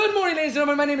Ladies and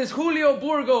gentlemen, my name is Julio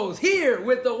Burgos, here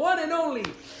with the one and only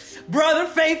Brother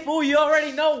Faithful. You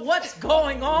already know what's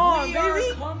going on, we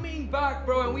baby. are coming back,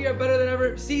 bro, and we are better than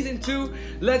ever. Season 2,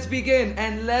 let's begin,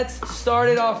 and let's start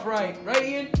it off right. Right,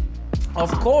 Ian? Of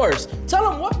course.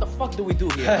 Tell them what the fuck do we do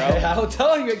here, bro? I'll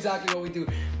tell you exactly what we do.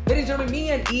 Ladies and gentlemen, me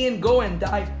and Ian go and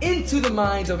dive into the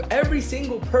minds of every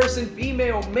single person,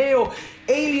 female, male,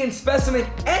 alien, specimen,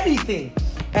 anything.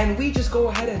 And we just go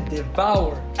ahead and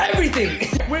devour everything.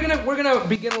 We're gonna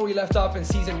begin where we left off in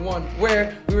season 1,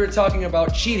 where we were talking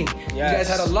about cheating. Yes. You guys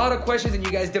had a lot of questions, and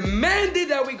you guys demanded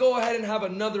that we go ahead and have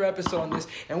another episode on this.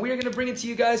 And we are gonna bring it to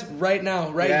you guys right now,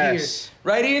 right here.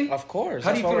 Right, Ian? Of course.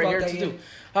 How do you feel about that, Ian?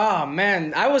 Oh,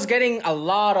 man. I was getting a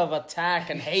lot of attack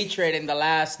and hatred in the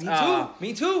last...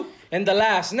 Me too. In the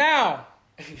last. Now,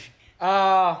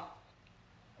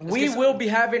 we will be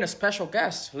having a special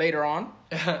guest later on.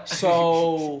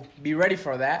 So, be ready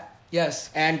for that. Yes.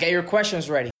 And get your questions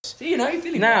ready. See, how you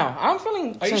feeling? Now, I'm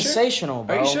feeling sensational,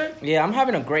 bro. Are you sure? Yeah, I'm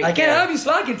having a great I day. can't have you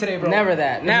slacking today, bro. Never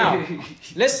that. Now,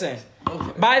 listen.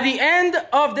 By the end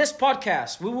of this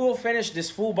podcast, we will finish this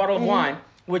full bottle of wine,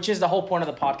 which is the whole point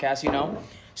of the podcast, you know.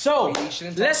 So,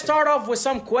 let's start off with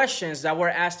some questions that were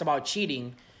asked about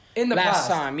cheating in the last past.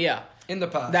 time. Yeah. In the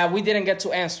past. That we didn't get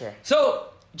to answer. So,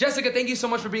 Jessica, thank you so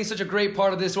much for being such a great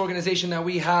part of this organization that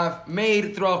we have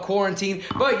made throughout quarantine.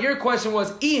 But your question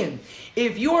was, Ian,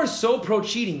 if you are so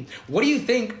pro-cheating, what do you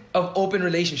think of open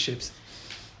relationships?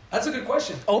 That's a good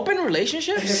question. Open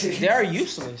relationships? They are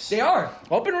useless. They are.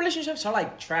 Open relationships are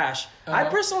like trash. I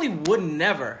personally would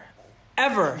never,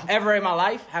 ever in my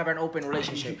life have an open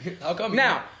relationship. How come?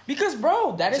 Now, because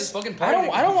bro, that is fucking I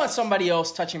don't want somebody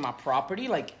else touching my property.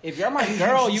 Like, if you're my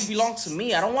girl, you belong to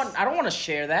me. I don't want to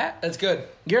share that. That's good.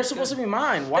 You're supposed to be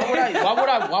mine. Why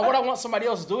would I want somebody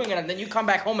else doing it and then you come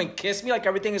back home and kiss me like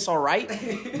everything is all right?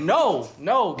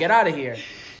 No, get out of here.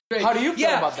 How do you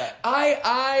feel about that?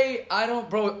 I don't,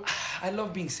 bro. I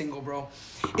love being single, bro.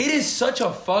 It is such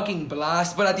a fucking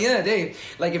blast. But at the end of the day,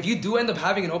 like, if you do end up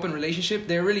having an open relationship,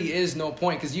 there really is no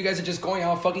point, because you guys are just going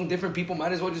out fucking different people.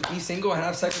 Might as well just be single and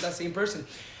have sex with that same person.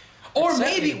 Or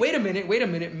maybe, wait a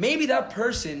minute. Maybe that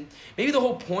person, maybe the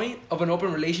whole point of an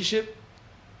open relationship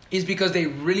is because they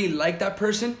really like that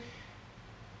person,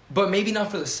 but maybe not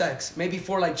for the sex. Maybe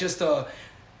for like just a...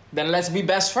 Then let's be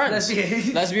best friends.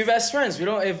 Let's be best friends. We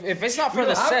don't. If it's not for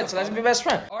the sex, let's be best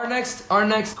friends. Our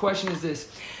next question is this.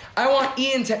 I want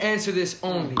Ian to answer this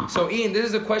only. So Ian, this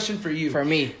is a question for you. For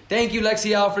me. Thank you,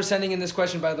 Lexi Al, for sending in this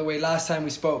question. By the way, last time we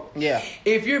spoke. Yeah.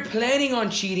 If you're planning on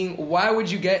cheating, why would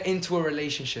you get into a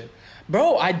relationship?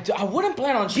 Bro, I wouldn't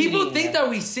plan on cheating. People think that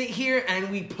we sit here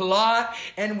and we plot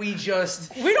and we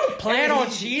just... We don't plan on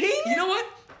cheating. You know what?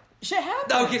 Shit happens.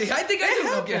 No, I'm kidding. I think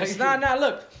I do. Okay. Nah,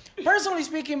 look. Personally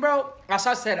speaking, bro, as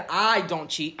I said, I don't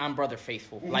cheat. I'm Brother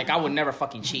Faithful. Like, I would never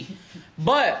fucking cheat.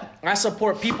 But I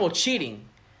support people cheating.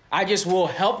 I just will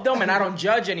help them, and I don't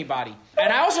judge anybody.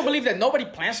 And I also believe that nobody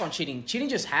plans on cheating. Cheating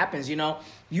just happens, you know?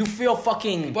 You feel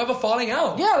fucking... People have a falling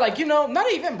out. Yeah, like, you know,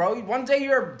 not even, bro. One day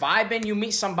you're vibing, you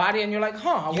meet somebody, and you're like,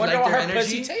 I wonder what her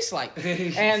pussy tastes like.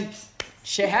 And...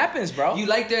 shit happens, bro. You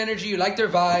like their energy, you like their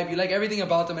vibe, you like everything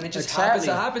about them, and it just happens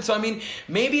to happen. So, I mean,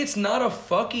 maybe it's not a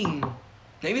fucking...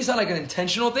 Maybe it's not like an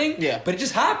intentional thing, but it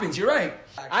just happens. You're right.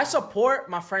 I support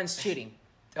my friends cheating.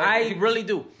 I really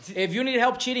do. If you need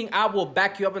help cheating, I will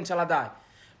back you up until I die.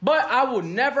 But I would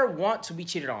never want to be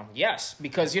cheated on. Yes,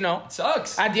 because, you know. It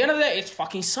sucks. At the end of the day, it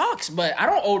fucking sucks. But I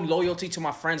don't owe loyalty to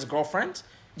my friend's girlfriend.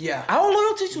 Yeah. I owe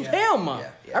loyalty to him. Yeah.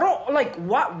 I don't, like,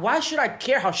 why should I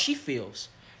care how she feels?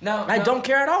 I don't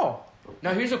care at all.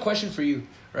 Now, here's a question for you,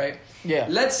 right? Yeah.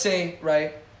 Let's say,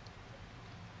 right,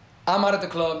 I'm out at the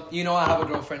club, you know I have a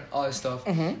girlfriend, all this stuff.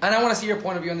 And I want to see your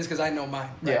point of view on this because I know mine.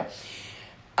 Right? Yeah.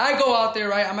 I go out there,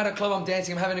 right? I'm at a club, I'm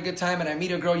dancing, I'm having a good time, and I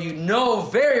meet a girl. You know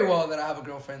very well that I have a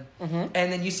girlfriend.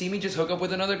 And then you see me just hook up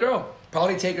with another girl.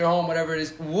 Probably take her home, whatever it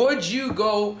is. Would you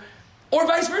go, or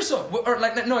vice versa? Or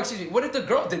like, no, excuse me. What if the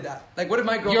girl did that? Like, what if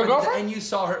my girlfriend Your girlfriend? did that and you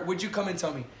saw her? Would you come and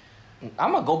tell me?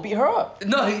 I'm gonna go beat her up.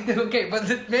 No, okay,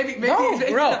 but maybe no,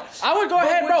 maybe bro. not. I would go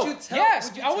ahead, bro.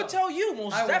 Yes, I would tell you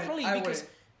most definitely because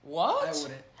what? I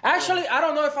wouldn't. Actually, I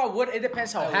don't know if I would. It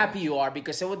depends how happy you are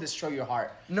because it would destroy your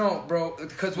heart. No, bro.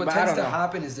 Because what tends to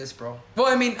happen is this, bro. Well,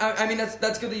 I mean,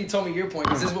 that's good that you told me your point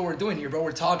because this is what we're doing here, bro.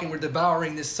 We're talking, we're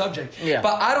devouring this subject. Yeah.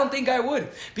 But I don't think I would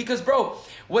because, bro,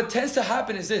 what tends to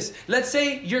happen is this. Let's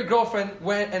say your girlfriend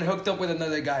went and hooked up with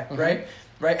another guy, right?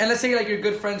 Right, and let's say like you're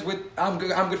good friends with I'm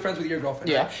good friends with your girlfriend.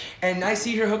 Yeah. Right? And I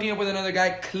see her hooking up with another guy,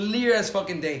 clear as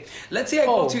fucking day. Let's say I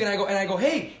go to you and I go,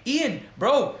 hey, Ian,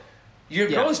 bro, Your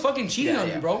girl is fucking cheating on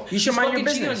you, bro. You should She's mind your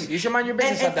fucking cheating business. on you. You should mind your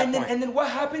business at that point. And then what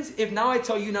happens if now I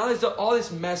tell you, now there's all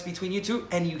this mess between you two,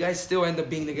 and you guys still end up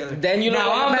being together? Then you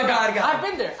now I'm the bad guy.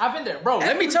 I've been there, bro.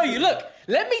 Let me tell you. Look,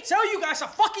 let me tell you guys a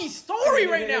fucking story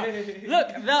right now.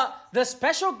 Look, the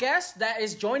special guest that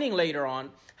is joining later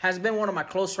on has been one of my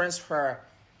close friends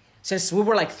since we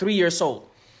were like 3 years old.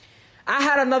 I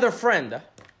had another friend,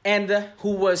 and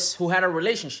who had a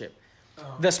relationship.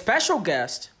 The special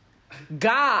guest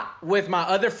got with my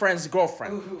other friend's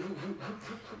girlfriend.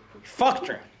 Fucked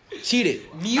her. Cheated.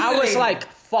 I was like,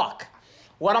 fuck.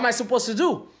 What am I supposed to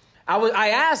do? I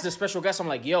asked the special guest, I'm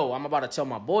like, yo, I'm about to tell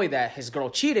my boy that his girl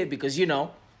cheated because,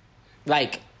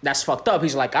 like, that's fucked up.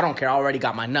 He's like, I don't care. I already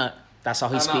got my nut. That's how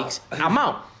he speaks. I'm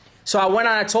out. So I went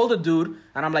and I told the dude,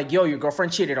 and I'm like, yo, your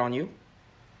girlfriend cheated on you.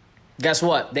 Guess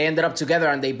what? They ended up together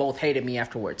and they both hated me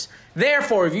afterwards.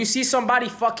 Therefore, if you see somebody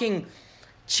fucking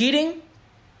cheating,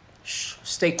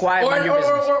 stay quiet, mind your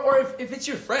business. Or if it's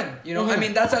your friend, I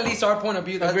mean, that's at least our point of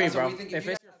view. Agree, that's bro. what we think. If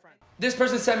it's your friend. This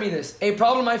person sent me this. A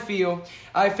problem I feel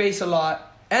I face a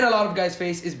lot, and a lot of guys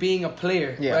face, is being a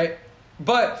player, right?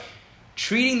 But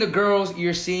treating the girls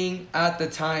you're seeing at the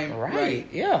time, right?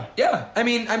 Yeah. Yeah. I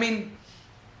mean.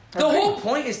 The whole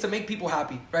point is to make people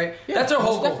happy, right? Yeah, that's our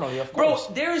whole goal. Definitely, of course.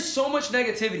 Bro, there is so much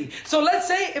negativity. So let's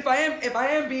say if I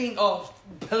am being a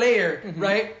player,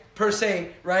 right, per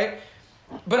se, right,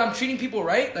 but I'm treating people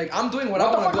right, like I'm doing what I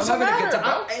want to do. I'm having a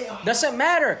good time. Doesn't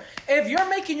matter. If you're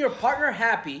making your partner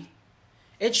happy,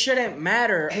 it shouldn't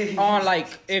matter on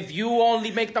like if you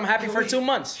only make them happy for 2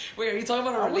 months. Wait, are you talking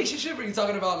about a relationship, or are you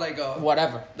talking about like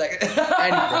whatever, like anything,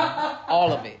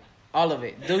 all of it. All of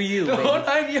it. Do you, the baby. whole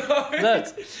 9 yards.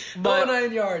 Look, the whole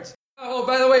 9 yards. Oh,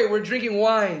 by the way, we're drinking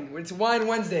wine. It's Wine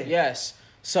Wednesday. Yes.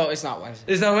 So it's not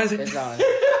Wednesday. It's not Wednesday? It's not Wednesday.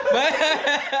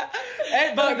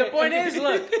 But the point is,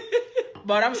 look,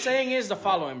 what I'm saying is the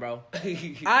following, bro.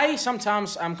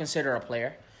 I'm considered a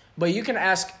player, but you can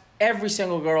ask every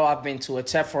single girl I've been to,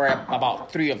 except for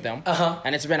about 3 of them.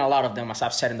 And it's been a lot of them, as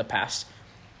I've said in the past.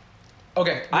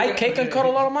 Okay. I cake and cut a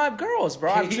lot of my girls,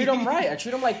 bro. I treat them right. I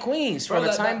treat them like queens for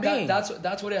the time being. That's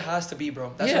what it has to be,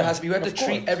 bro. That's what it has to be. You have to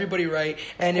treat everybody right.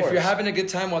 And if you're having a good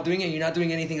time while doing it, you're not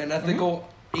doing anything unethical,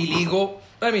 illegal.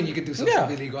 I mean, you could do some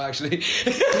stuff illegal, actually.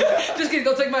 Just kidding.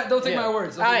 Don't take my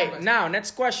words. All right, now,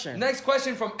 next question. Next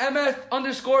question from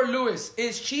MF_Lewis.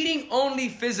 Is cheating only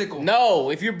physical?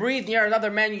 No. If you breathe near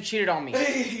another man, you cheated on me.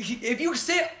 If you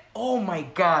sit... Oh my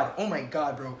god,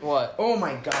 bro. What? Oh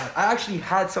my god. I actually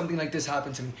had something like this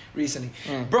happen to me recently.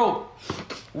 Bro,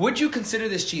 would you consider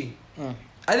this cheating?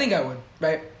 I think I would,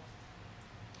 right?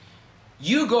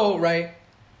 You go, right,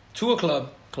 to a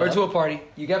club or to a party,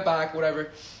 you get back,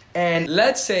 whatever, and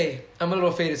let's say, I'm a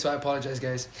little faded, so I apologize,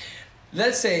 guys.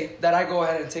 Let's say that I go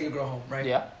ahead and take a girl home, right?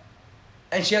 Yeah.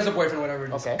 And she has a boyfriend, whatever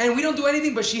it is. Okay. And we don't do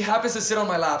anything, but she happens to sit on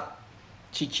my lap.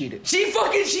 She cheated. She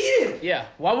fucking cheated! Yeah.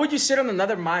 Why would you sit on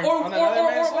another man's Or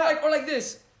lap? like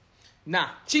this. Nah.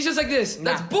 She's just like this.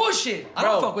 Nah. That's bullshit. I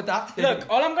don't fuck with that. Look,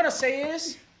 all I'm gonna say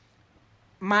is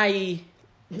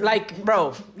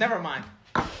bro, never mind.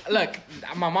 Look,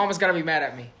 my mom is gonna be mad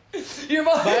at me. Your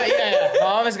mom. But my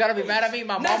mom is gonna be mad at me.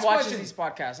 My mom watches these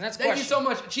podcasts. Thank you so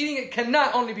much. Cheating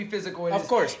cannot only be physical. Of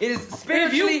course. It is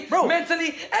spiritually,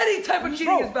 mentally, any type of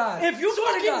cheating is bad.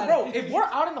 If we're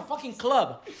out in the fucking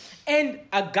club and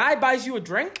a guy buys you a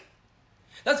drink,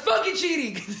 that's fucking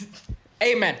cheating.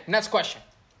 Amen. Next question.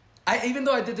 Even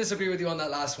though I did disagree with you on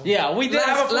that last one. Yeah, we did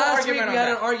have a last week. We had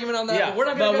an argument on that, but we're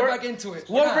not gonna get back into it.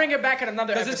 We'll bring it back in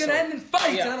another episode. Because it's gonna end in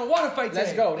fights, and I don't want to fight today.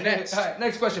 Let's go. Next. All right,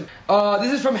 next question.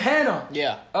 This is from Hannah.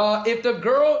 Yeah. If the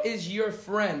girl is your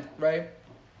friend, right?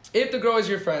 If the girl is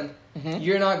your friend,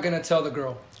 you're not gonna tell the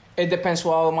girl. It depends who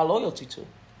I owe my loyalty to.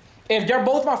 If they're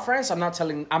both my friends, I'm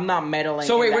not meddling.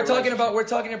 So wait, we're talking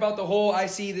about the whole I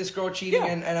see this girl cheating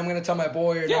and I'm gonna tell my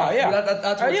boy or not.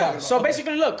 That's what we're talking about. So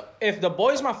basically, look, if the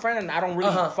boy's my friend and I don't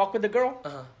really fuck with the girl,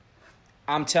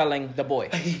 I'm telling the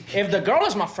boy. If the girl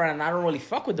is my friend and I don't really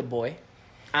fuck with the boy,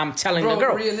 I'm telling the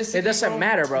girl. It doesn't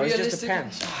matter, bro. It just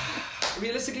depends.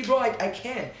 Realistically, bro, I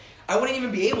can't. I wouldn't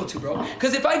even be able to, bro.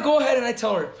 Because if I go ahead and I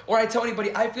tell her, or I tell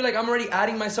anybody, I feel like I'm already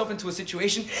adding myself into a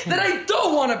situation that I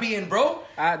don't want to be in, bro.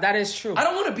 That is true. I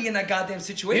don't want to be in that goddamn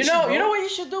situation, bro. You know what you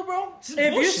should do, bro?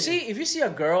 If you see a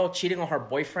girl cheating on her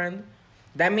boyfriend,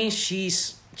 that means she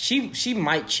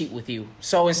might cheat with you.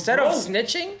 So instead of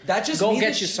snitching, go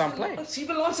get you someplace. She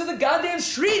belongs to the goddamn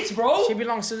streets, bro. She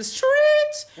belongs to the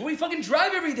streets. We fucking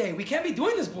drive every day. We can't be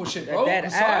doing this bullshit, bro. I'm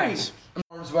sorry.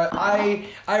 But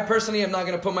I personally am not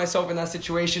gonna put myself in that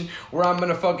situation where I'm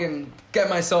gonna fucking get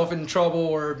myself in trouble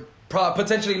or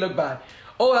potentially look bad.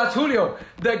 Oh, that's Julio,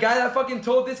 the guy that fucking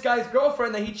told this guy's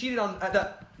girlfriend that he cheated on.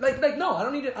 That Like no, I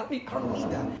don't need it. I don't need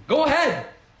that. Go ahead,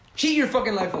 cheat your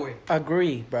fucking life away.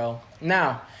 Agree, bro.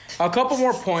 Now, a couple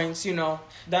more points,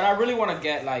 that I really want to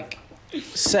get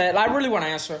said. I really want to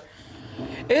answer.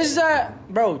 Is that,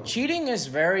 bro? Cheating is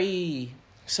very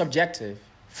subjective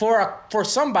for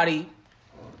somebody.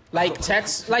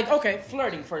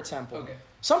 Flirting, for example. Okay.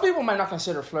 Some people might not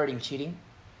consider flirting cheating.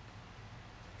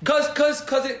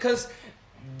 Cause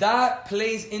that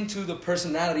plays into the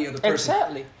personality of the person.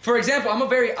 Exactly. For example, I'm a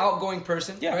very outgoing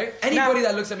person, Yeah. right? Anybody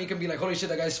that looks at me can be like, holy shit,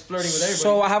 that guy's flirting with everybody.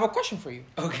 So I have a question for you.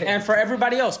 Okay. And for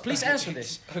everybody else, please answer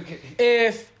this. Okay.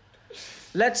 If,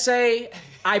 let's say,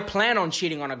 I plan on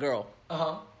cheating on a girl.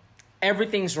 Uh-huh.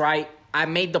 Everything's right. I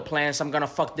made the plans. I'm gonna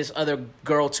fuck this other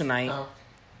girl tonight. Uh-huh.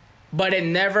 But it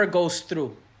never goes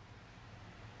through.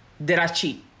 Did I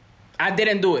cheat? I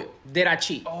didn't do it. Did I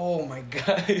cheat? Oh my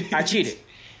god. I cheated.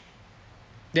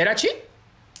 Did I cheat?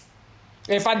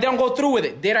 If I don't go through with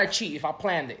it, did I cheat if I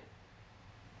planned it?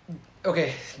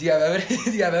 Okay. Do you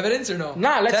have evidence or no?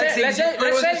 Nah, let's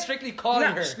say strictly calling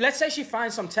her. Let's say she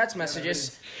finds some text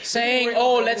messages saying,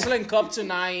 "Oh, let's link up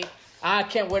tonight. I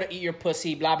can't wait to eat your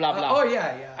pussy." Blah blah blah. Oh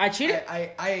yeah. I cheated.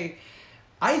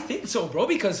 I think so, bro.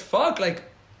 Because fuck,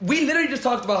 we literally just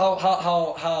talked about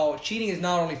how cheating is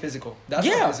not only physical. That's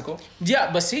not physical. Yeah,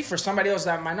 but see, for somebody else,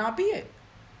 that might not be it.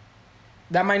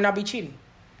 That might not be cheating.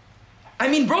 I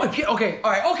mean, bro. Okay.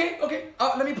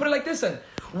 Let me put it like this then.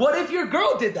 What if your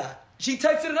girl did that? She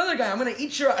texted another guy, "I'm gonna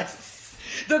eat your ass."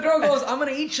 The girl goes, "I'm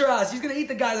gonna eat your ass." She's gonna eat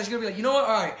the guy. She's gonna be like, "You know what?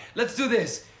 All right, let's do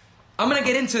this. I'm gonna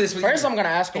get into this with you." First, I'm gonna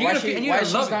ask her why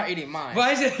she's not it. eating mine.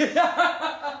 Why is it?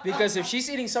 Because if she's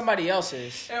eating somebody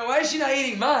else's, And why is she not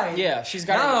eating mine? yeah, she's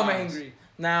got. Now I'm mine. angry.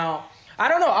 Now, I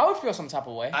don't know. I would feel some type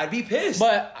of way. I'd be pissed.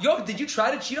 But yo, did you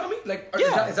try to cheat on me?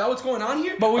 Yeah. Is that what's going on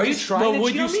here? But would Are you trying to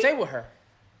cheat on me? stay with her?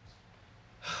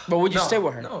 But would you stay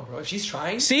with her? No, bro. If she's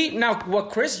trying. See, now what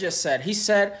Chris just said. He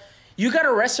said, "You got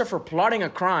arrested for plotting a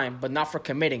crime, but not for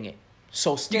committing it."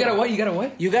 So You got what? You got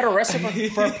what? You got arrested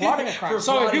for plotting a crime. For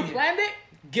So if you plotting it. planned it,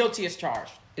 guilty as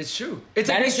charged. It's true. It's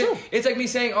That like is true. It's like me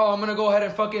saying, "Oh, I'm gonna go ahead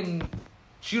and fucking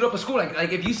shoot up a school."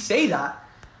 Like if you say that,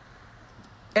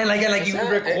 and you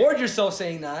record yourself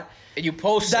saying that, You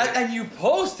post that it. and you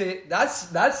post it. That's.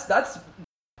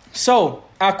 So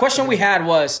our question we had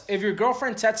was, if your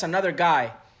girlfriend texts another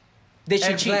guy, did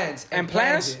she And cheat? plans, And and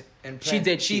plans? plans it, and She plans.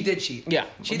 did cheat. She did cheat. Yeah.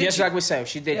 She did Just cheat. like we said,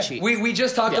 she did Yeah. cheat. We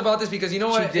just talked Yeah. about this because you know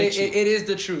what? She did cheat. It is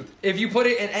the truth. If you put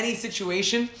it in any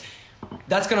situation,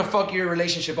 that's gonna fuck your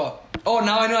relationship up. Oh,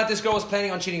 now I know that this girl was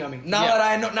planning on cheating on me. Now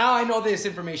I know this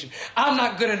information. I'm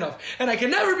not good enough, and I can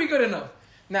never be good enough.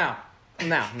 Now.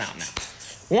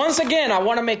 Once again, I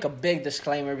want to make a big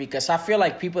disclaimer because I feel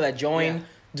like people that join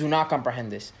do not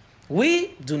comprehend this.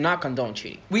 We do not condone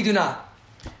cheating. We do not.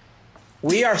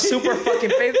 We are super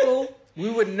fucking faithful. We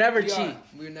would never cheat.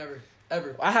 We would never,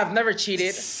 ever. I have never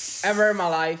cheated ever in my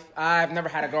life. I've never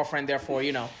had a girlfriend, therefore,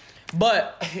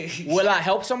 But will I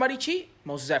help somebody cheat?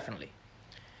 Most definitely.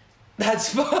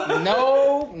 That's fun.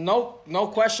 No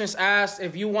questions asked.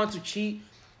 If you want to cheat,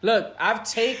 look, I've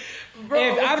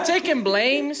taken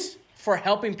blames for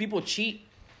helping people cheat.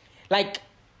 Like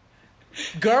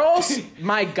girls,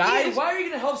 my guys. Ian, why are you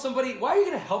gonna help somebody? Why are you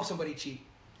gonna help somebody cheat?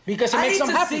 Because it makes them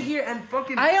happy. Sit here and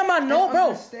fucking. I am a no, bro.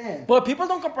 Understand. But people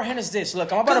don't comprehend is this.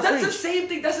 Look, I'm about to That's preach. the same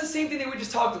thing. That's the same thing that we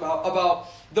just talked about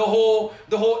the whole.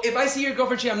 If I see your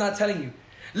girlfriend cheat, I'm not telling you.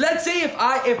 Let's say if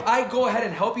I go ahead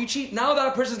and help you cheat, now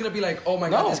that person's gonna be like, oh my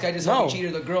god, this guy just helped me cheat,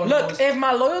 or the girl Look, knows. if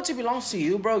my loyalty belongs to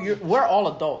you, bro, we're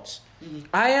all adults. Mm-hmm.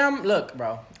 I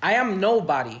am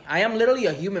nobody. I am literally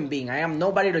a human being. I am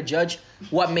nobody to judge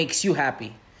what makes you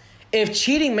happy. If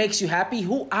cheating makes you happy,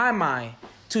 who am I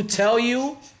to tell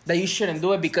you that you shouldn't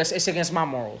do it because it's against my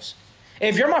morals?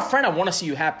 If you're my friend, I want to see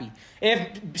you happy.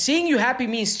 If seeing you happy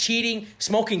means cheating,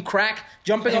 smoking crack,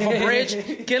 jumping off a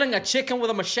bridge, killing a chicken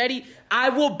with a machete, I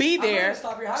will be there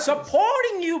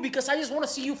supporting you because I just want to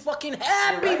see you fucking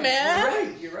happy,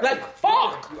 man. You're right. Like,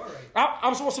 fuck. You are right.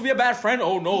 I'm supposed to be a bad friend?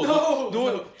 Oh,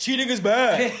 no. Cheating is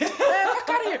bad. Man, fuck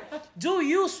out of here. Do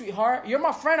you, sweetheart. You're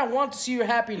my friend. I want to see you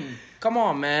happy. Come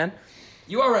on, man.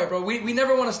 You are right, bro. We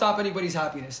never want to stop anybody's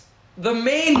happiness. The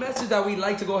main message that we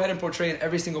like to go ahead and portray in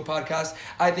every single podcast,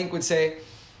 I think, would say,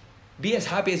 be as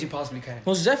happy as you possibly can.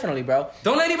 Most definitely, bro.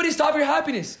 Don't let anybody stop your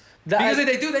happiness. Because if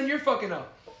they do, then you're fucking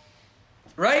up.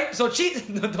 Right? So cheat.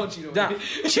 No, don't cheat on me.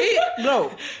 Cheat,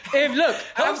 bro.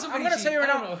 I'm somebody going to tell you cheat.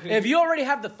 right now, if you already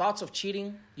have the thoughts of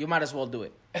cheating, you might as well do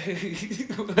it.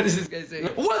 What is this guy saying?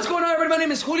 What's going on, everybody? My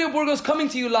name is Julio Burgos, coming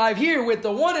to you live here with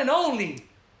the one and only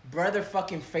Brother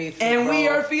fucking faithful, And bro. we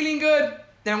are feeling good.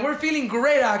 And we're feeling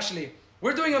great, actually.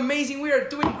 We're doing amazing. We are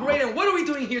doing great. And what are we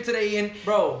doing here today, Ian?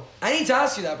 Bro, I need to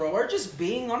ask you that, bro. we're just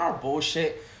being on our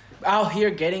bullshit. Out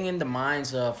here getting in the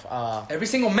minds of... every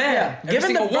single man. Every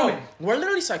given single woman. We're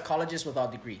literally psychologists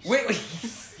without degrees. Wait.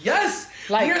 Yes.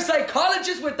 Like- we are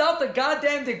psychologists without the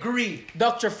goddamn degree.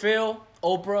 Dr. Phil,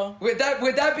 Oprah. With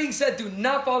that being said, do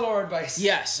not follow our advice.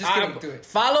 Yes. Just kidding. Do it.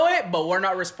 Follow it, but we're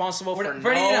not responsible for anything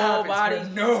that nobody.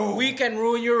 happens. No. We can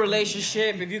ruin your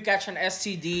relationship if you catch an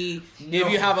STD,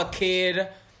 if you have a kid.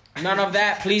 None of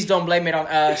that. Please don't blame it on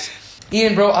us.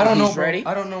 Ian, bro, I don't know, bro. Ready?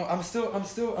 I don't know. I'm still on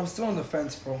the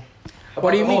fence, bro.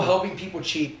 What do you mean? Helping people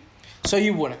cheat. So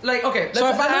you wouldn't. Like, okay, So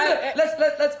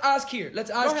let's ask here. Let's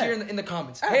ask ahead. here in the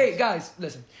comments. Ask. Hey guys,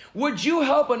 listen. Would you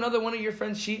help another one of your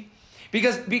friends cheat?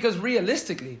 Because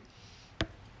realistically,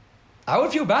 I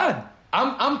would feel bad.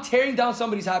 I'm tearing down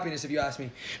somebody's happiness if you ask me.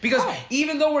 Because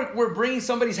even though we're bringing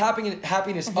somebody's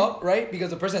happiness up, right? Because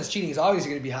the person that's cheating is obviously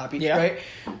going to be happy, right?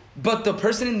 But the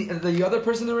person in the other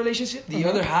person in the relationship, the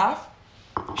other half,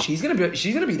 she's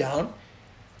gonna be down.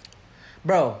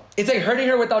 Bro. It's like hurting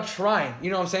her without trying. You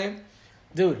know what I'm saying?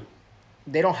 Dude,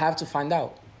 they don't have to find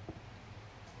out.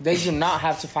 They do not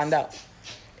have to find out.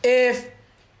 If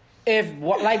I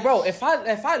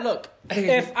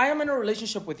am in a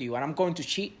relationship with you and I'm going to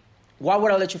cheat, why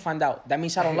would I let you find out? That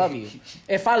means I don't love you.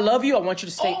 If I love you, I want you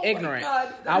to stay ignorant.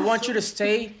 God, I want you to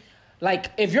stay,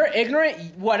 like, if you're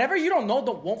ignorant, whatever you don't know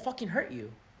won't fucking hurt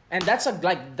you. And that's the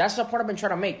part I've been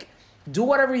trying to make. Do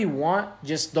whatever you want,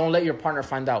 just don't let your partner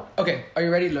find out. Okay, are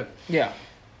you ready? Look. Yeah.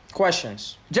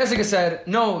 Questions. Jessica said,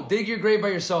 "No, dig your grave by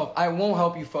yourself. I won't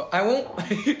help you I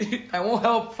won't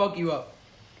help fuck you up."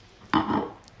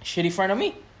 Shitty friend of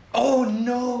me. Oh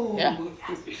no. Yeah.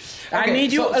 Okay, I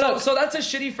need you. So that's a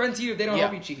shitty friend to you if they don't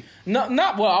help you cheat. No,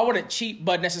 not well. I wouldn't cheat,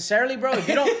 but necessarily, bro. If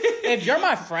you don't, if you're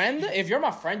my friend,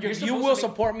 you will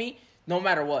support me no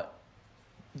matter what.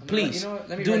 Please,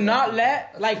 do not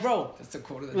let bro. That's the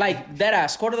quote of the day. Like dead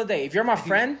ass quote of the day. If you're my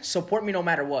friend, support me no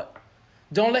matter what.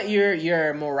 Don't let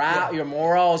your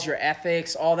morals, your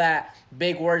ethics, all that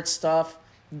big word stuff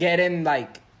get in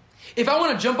like. If I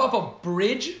want to jump off a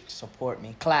bridge, support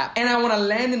me. Clap. And I want to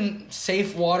land in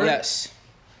safe water. Yes.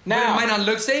 Now, but it might not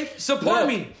look safe. Support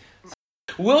me.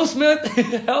 Will Smith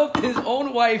helped his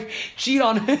own wife cheat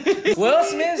on him. Will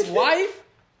Smith's wife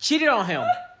cheated on him,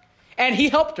 and he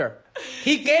helped her.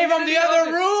 He gave him the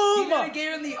other room. He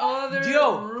gave him the other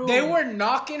room. They were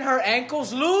knocking her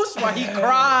ankles loose while he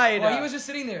cried. While he was just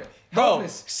sitting there. Bro,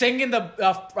 helpless. Singing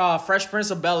the Fresh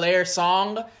Prince of Bel-Air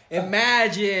song.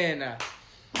 Imagine.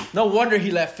 No wonder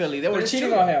he left Philly. They were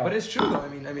cheating on him. But it's true though. I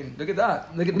mean, look at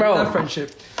that. Look at that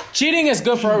friendship. Cheating is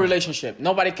good for a relationship.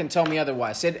 Nobody can tell me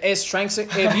otherwise. It strengthens.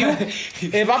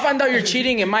 If I find out you're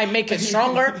cheating, it might make it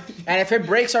stronger. And if it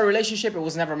breaks our relationship, it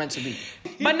was never meant to be.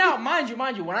 But now, mind you,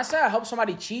 when I say I help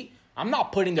somebody cheat, I'm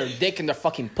not putting their dick in their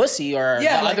fucking pussy or the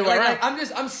other way around.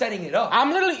 I'm setting it up.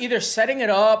 I'm literally either setting it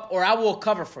up or I will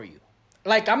cover for you.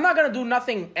 Like, I'm not gonna do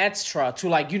nothing extra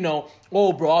to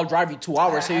oh, bro, I'll drive you 2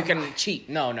 hours so you can cheat.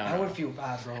 No. I would feel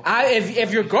bad, bro.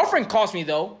 If your girlfriend calls me,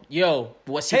 though, yo,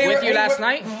 was he with you last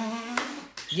night?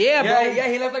 Yeah, bro. Yeah,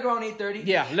 he left around 8:30.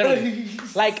 Yeah, literally.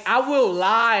 I will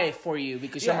lie for you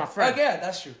because you're my friend. Yeah,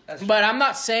 that's true. But I'm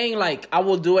not saying, I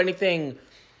will do anything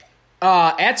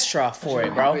extra for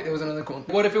it, bro. Wait, there was another one.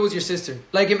 What if it was your sister?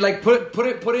 Put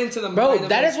it into the bro. mind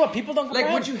That is what people don't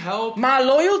comprehend. would you help? My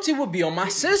loyalty would be on my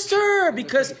sister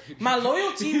because my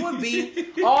loyalty would be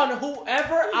on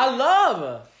whoever I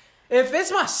love. If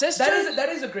it's my sister, that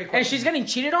is a great question. And she's getting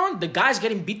cheated on, the guy's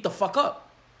getting beat the fuck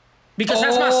up because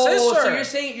that's my sister. So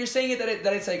you're saying that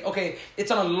it's like, okay,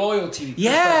 it's on a loyalty.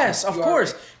 Yes, of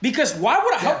course. Because why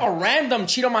would I help a random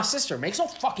cheat on my sister? Makes no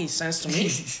fucking sense to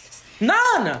me.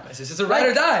 None. My sister's a ride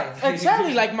or die.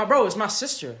 Exactly. My bro, it's my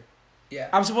sister. Yeah.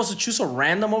 I'm supposed to choose a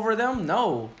random over them?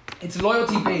 No. It's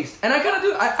loyalty based. And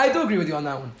I do agree with you on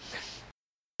that one.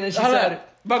 And she said,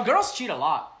 but girls cheat a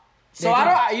lot. So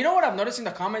you know what I've noticed in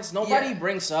the comments? Nobody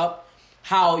brings up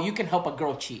how you can help a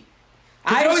girl cheat.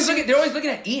 They're always looking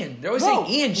at Ian. They're always saying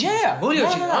Ian cheats. Yeah. Julio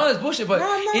cheats. All this bullshit. But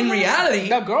in reality,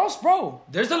 the girls, bro.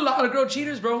 There's a lot of girl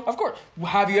cheaters, bro. Of course.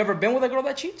 Have you ever been with a girl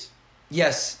that cheats?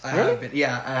 Yes, I have been.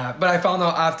 Yeah, I have. But I found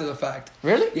out after the fact.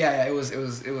 Really? Yeah, it was.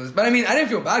 But I mean, I didn't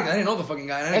feel bad because I didn't know the fucking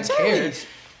guy. And I didn't care.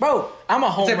 Bro, I'm a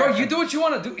home wrecker. Bro, you do what you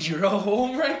want to do. You're a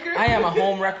home wrecker? I am a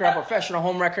home wrecker, a professional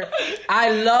home wrecker.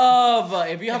 I love,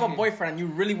 if you have a boyfriend and you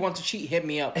really want to cheat, hit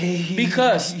me up.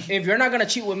 Because if you're not going to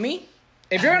cheat with me,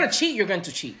 if you're going to cheat, you're going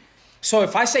to cheat. So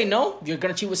if I say no, you're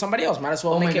going to cheat with somebody else. Might as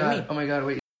well make it me. Oh my God,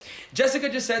 wait. Jessica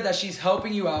just said that she's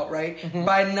helping you out, right? Mm-hmm.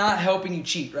 By not helping you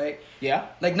cheat, right? Yeah.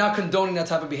 Like not condoning that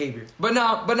type of behavior. But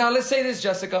now let's say this,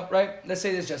 Jessica, right? Let's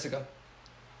say this, Jessica.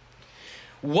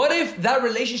 What if that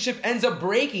relationship ends up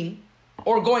breaking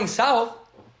or going south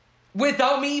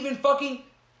without me even fucking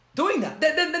doing that?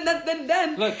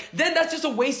 Then that's just a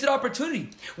wasted opportunity.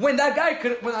 When that guy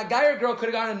or girl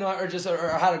could have gotten a nut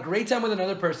or had a great time with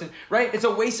another person, right? It's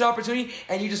a wasted opportunity,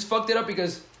 and you just fucked it up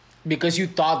because you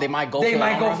thought they might go. They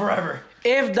might go forever.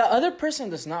 If the other person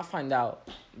does not find out,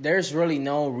 there's really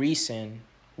no reason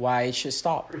why it should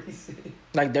stop.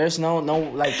 Like, there's no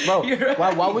like, bro,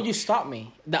 right. why would you stop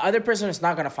me? The other person is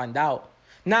not gonna find out.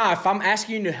 Now, if I'm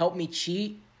asking you to help me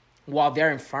cheat while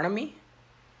they're in front of me,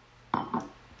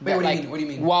 wait, what do you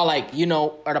mean? While, like, you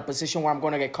know, at a position where I'm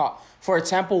gonna get caught. For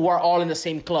example, we're all in the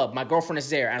same club. My girlfriend is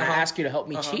there, and I ask you to help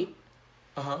me cheat.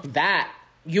 That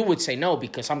you would say no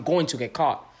because I'm going to get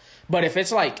caught. But if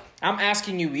it's like I'm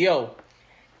asking you, yo,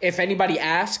 if anybody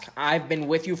asks, I've been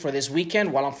with you for this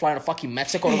weekend while I'm flying to fucking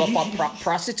Mexico to go fuck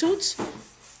prostitutes.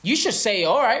 You should say,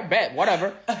 all right, bet,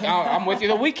 whatever. I'm with you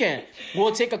the weekend.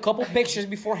 We'll take a couple pictures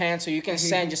beforehand so you can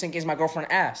send just in case my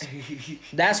girlfriend asks.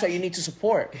 That's what you need to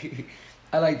support.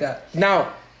 I like that.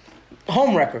 Now,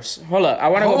 home wreckers. Hold up, I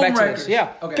want to go back to this.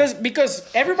 Yeah, okay. Because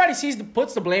everybody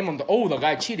puts the blame on the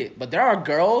guy cheated, but there are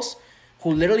girls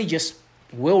who literally just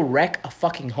will wreck a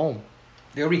fucking home.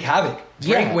 They'll wreak havoc.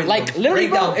 Yeah, like literally,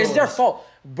 bro, it's their fault.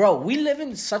 Bro, we live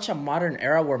in such a modern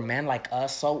era where men like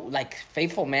us, so like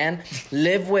faithful men,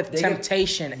 live with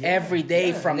temptation every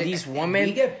day from these women.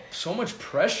 We get so much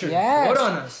pressure put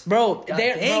on us. Bro,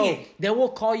 they will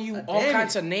call you all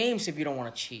kinds of names if you don't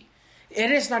want to cheat.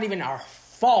 It is not even our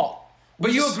fault.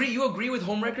 But you agree with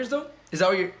homewreckers though? Is that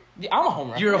what you're... I'm a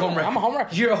homewrecker. You're a homewrecker. I'm a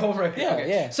homewrecker. You're a homewrecker. Yeah, okay.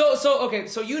 yeah.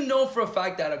 So you know for a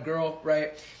fact that a girl,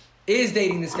 right, is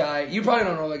dating this guy. You probably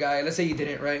don't know the guy. Let's say you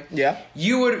didn't, right? Yeah.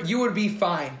 You would be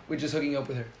fine with just hooking up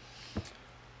with her.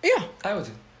 Yeah. I would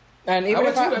too. And even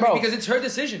bro, because it's her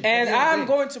decision. And I'm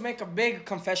going to make a big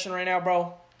confession right now,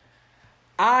 bro.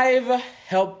 I've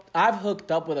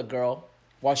hooked up with a girl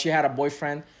while she had a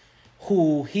boyfriend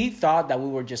who he thought that we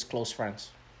were just close friends.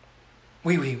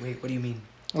 Wait. What do you mean?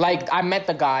 Like, I met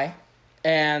the guy,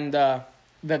 and the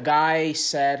guy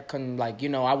said,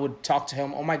 I would talk to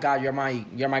him. Oh my God, you're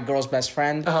my girl's best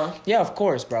friend. Yeah, of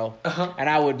course, bro. And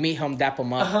I would meet him, dap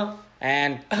him up,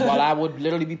 and while I would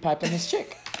literally be piping his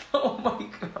chick. Oh my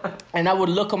God. And I would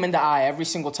look him in the eye every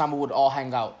single time we would all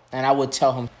hang out, and I would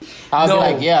tell him, I would be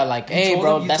like, yeah, like, hey,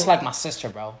 bro, that's like my sister,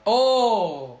 bro.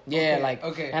 Oh. Yeah,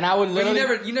 okay. And I would literally.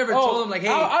 But you never told him like, hey,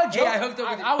 I hooked up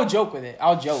with you. I would joke with it.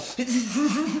 I'll joke.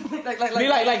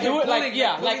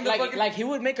 Like he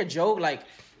would make a joke like,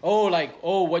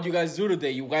 oh, what you guys do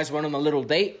today? You guys went on a little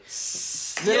date?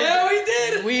 Yeah, we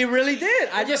did. We really did.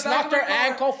 I just knocked her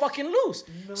ankle fucking loose.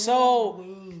 So,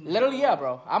 literally, yeah,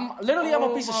 bro. I'm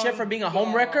a piece of shit for being a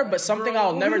home wrecker, but something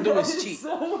I'll never do is cheat.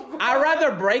 I'd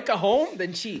rather break a home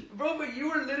than cheat. Bro, but you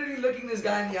were literally looking this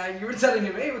guy in the eye and you were telling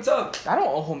him, hey, what's up? I don't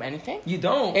owe him anything. You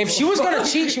don't. If she was going to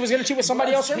cheat, she was going to cheat with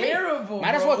somebody else or me.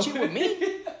 Might as well cheat with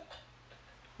me.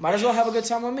 Might as well have a good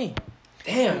time with me.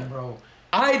 Damn, bro.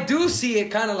 I do see it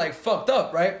kind of like fucked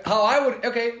up, right? How I would,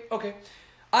 okay.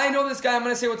 I know this guy, I'm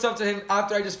going to say what's up to him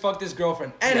after I just fucked his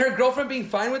girlfriend. And her girlfriend being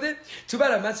fine with it. Too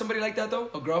bad I met somebody like that, though.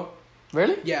 A girl.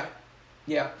 Really? Yeah.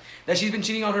 That she's been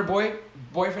cheating on her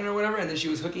boyfriend or whatever, and then she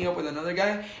was hooking up with another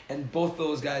guy, and both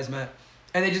those guys met.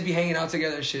 And they just be hanging out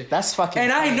together and shit. That's fucking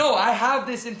And funny. I know, I have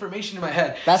this information in my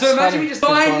head. That's so imagine funny. me just...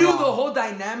 So I knew the whole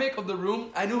dynamic of the room.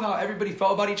 I knew how everybody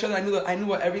felt about each other. I knew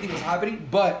what everything was happening,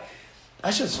 but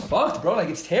that's just fucked, bro. Like,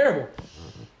 it's terrible.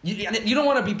 You don't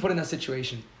want to be put in that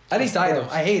situation. At least I don't.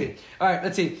 I hate it. All right,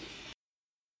 let's see.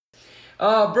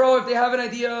 Bro, if they have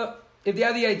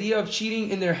the idea of cheating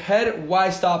in their head, why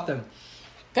stop them?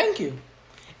 Thank you.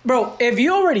 Bro, if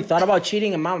you already thought about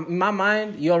cheating in my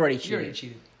mind, you already cheated.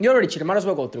 You already cheated. Might as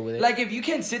well go through with it. Like, if you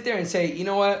can't sit there and say, you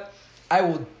know what? I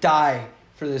will die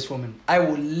for this woman. I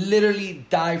will literally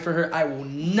die for her. I will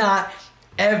not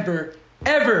ever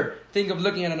think of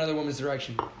looking at another woman's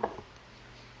direction.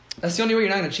 That's the only way you're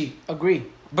not going to cheat. Agree.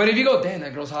 But if you go, damn,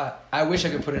 that girl's hot. I wish I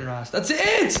could put it in her ass. That's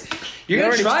it. You're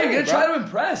going to try. You're going to try to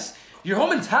impress. Your whole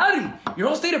mentality. Your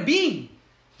whole state of being.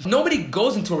 Nobody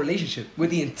goes into a relationship with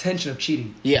the intention of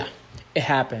cheating. Yeah. It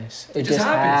happens. It just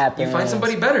happens. You find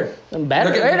somebody better. It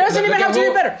doesn't even have to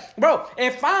be better. Bro,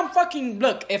 if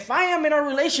I am in a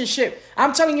relationship,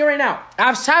 I'm telling you right now,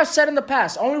 I've said in the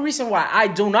past, only reason why I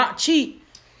do not cheat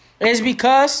is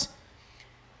because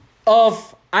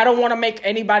of... I don't want to make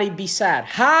anybody be sad.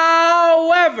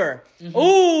 However,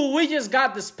 we just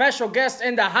got the special guest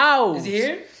in the house. Is he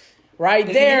here? Right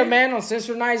there, man.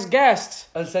 Uncensored Nice Guest.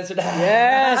 Uncensored.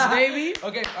 Yes, baby.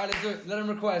 Okay, all right, let's do it. Let him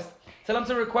request. Tell them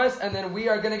to request, and then we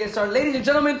are going to get started. Ladies and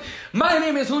gentlemen, my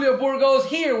name is Julio Burgos,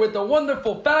 here with the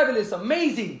wonderful, fabulous,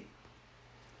 amazing...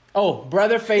 Oh,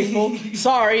 Brother Faithful.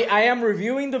 Sorry, I am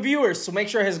reviewing the viewers to make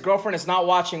sure his girlfriend is not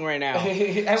watching right now.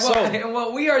 And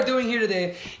what we are doing here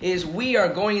today is we are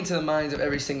going into the minds of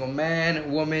every single man,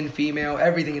 woman, female,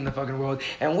 everything in the fucking world.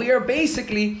 And we are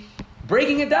basically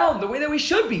breaking it down the way that we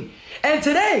should be. And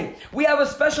today, we have a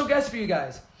special guest for you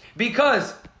guys.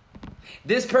 Because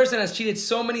this person has cheated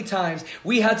so many times,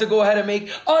 we had to go ahead and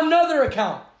make another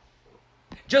account.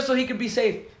 Just so he could be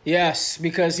safe. Yes,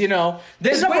 because, you know,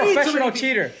 this is a professional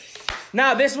cheater.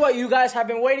 Now, this is what you guys have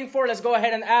been waiting for. Let's go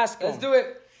ahead and ask him. Let's do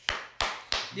it.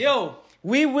 Yo,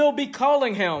 we will be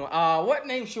calling him. What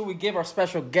name should we give our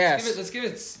special guest? Let's give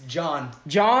it John.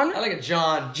 John? I like it,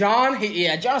 John. John?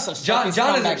 John's a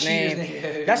scumbag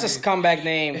name. That's a scumbag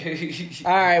name.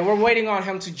 All right, we're waiting on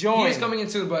him to join. He is coming in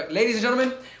soon, but ladies and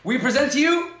gentlemen, we present to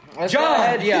you Let's John. Go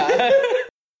ahead, yeah.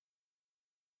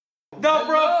 The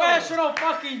professional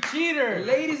fucking cheater.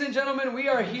 Ladies and gentlemen, we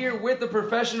are here with the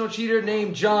professional cheater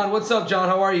named John. What's up, John?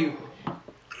 How are you? Good.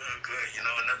 You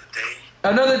know,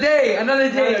 another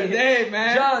Another day. day,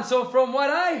 man. John, so from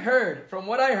what I heard,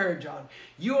 John,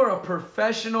 you are a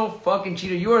professional fucking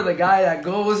cheater. You are the guy that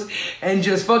goes and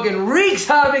just fucking wreaks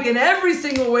havoc in every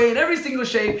single way, in every single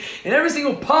shape, in every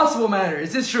single possible manner.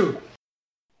 Is this true?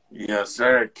 Yes,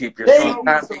 sir. Keep yourself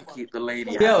happy. Keep the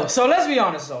lady happy. Yo, so let's be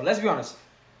honest, though. Let's be honest.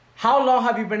 How long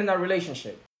have you been in that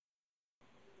relationship?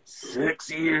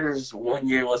 6 years. 1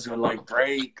 year was a like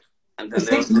break, and then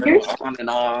there's been on and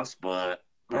off, but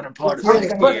better part of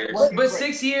 6 years. But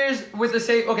 6 years with the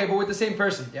same, okay, but with the same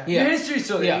person. Yeah. Your history's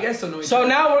still there. Yeah. You guys still know each other. So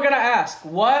now we're gonna ask,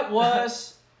 what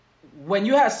was when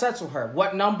you had sex with her?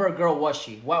 What number girl was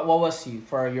she? What was she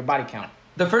for your body count?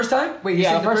 The first time? Wait, you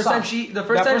said the first time he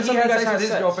had sex with his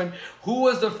girlfriend. Who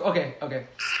was the okay.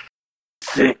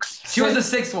 6. She was the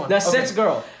sixth one. The sixth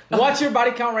girl. What's your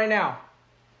body count right now?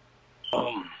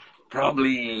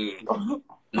 Probably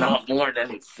not more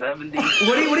than 70.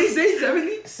 What do you say?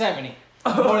 70? 70.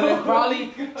 More than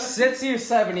probably 60 or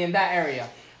 70 in that area.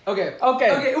 Okay.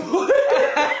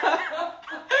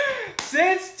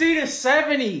 60 to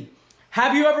 70.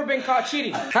 Have you ever been caught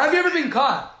cheating? Have you ever been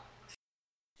caught?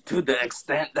 To the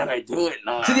extent that I do it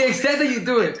now. To the extent that you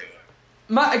do it.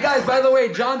 Guys, by the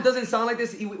way, John doesn't sound like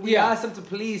this. We asked him to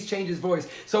please change his voice.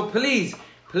 So please.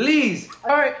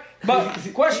 All right, but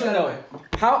question though,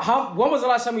 when was the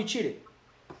last time you cheated?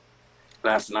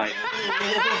 Last night.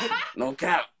 No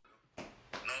cap.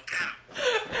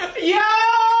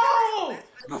 Yo!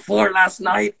 Before last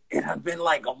night, it had been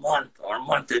like a month or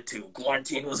two.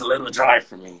 Quarantine was a little dry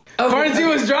for me. Quarantine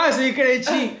was dry, so you couldn't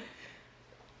cheat.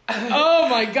 Oh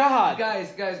my God.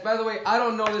 Guys, by the way, I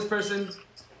don't know this person.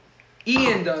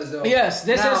 Ian does, though. Yes,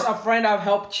 this is a friend I've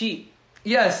helped cheat.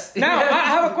 Yes. Now, I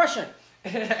have a question.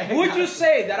 Would you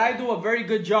say that I do a very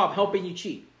good job helping you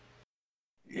cheat?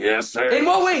 Yes, sir. In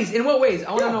what ways? I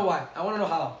want to know why. I want to know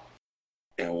how.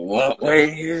 In what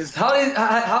ways? How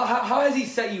has he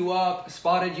set you up,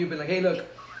 spotted you, been like, hey, look,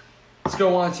 this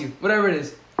girl wants you. Whatever it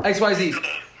is. XYZ.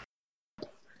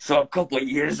 So a couple of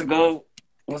years ago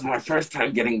was my first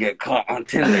time get caught on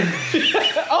Tinder.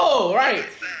 Oh, right.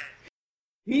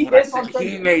 He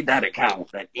made that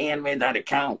account. That Ian made that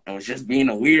account and was just being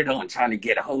a weirdo and trying to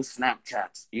get a whole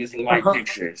Snapchats using my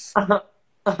pictures.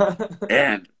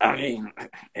 And I mean,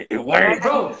 it worked.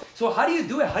 Bro, so how do you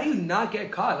do it? How do you not get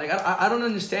caught? Like, I don't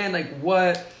understand, like,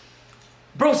 what...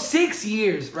 Bro, 6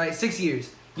 years, right? 6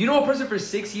 years. You know a person for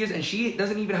 6 years and she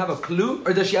doesn't even have a clue?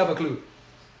 Or does she have a clue?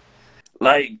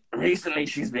 Like, recently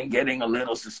she's been getting a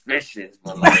little suspicious.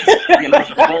 But, like, you know,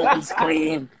 the phone's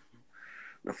clean.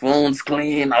 The phone's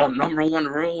clean. Our number one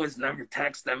rule is never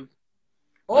text them.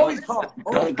 Always call.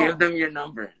 Don't give them your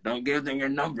number. Don't give them your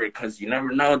number because you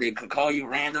never know. They could call you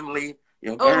randomly.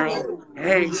 Your Oh. girl.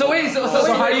 Hey. So wait, so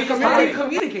how do you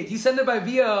communicate? You send it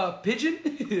via pigeon?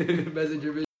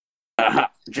 Messenger pigeon.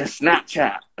 Just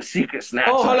Snapchat. A secret Snapchat.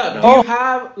 Oh, hold up. Do you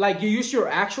have, like, you use your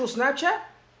actual Snapchat?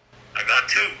 I got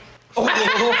 2.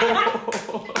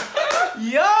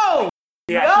 Yo!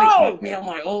 He actually put me on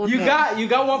my old You name. got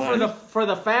one for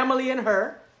the family and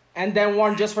her, and then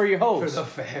one just for your For hoes. the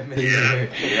family.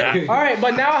 Yeah. All right,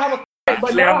 but now I have a.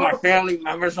 Actually, I have my family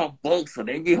members on both, so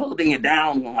they be holding it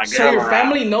down when I get So your around.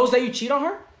 family knows that you cheat on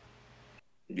her?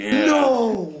 Yeah.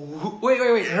 No!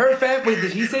 Wait. Her family... Wait,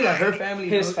 did he say that her family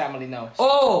His knows? family knows.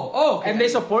 Oh, okay. And they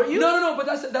support you? No, but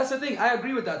that's the thing. I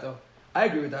agree with that, though. I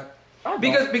agree with that. I don't.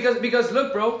 Because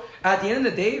look, bro, at the end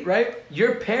of the day, right,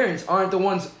 your parents aren't the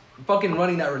ones fucking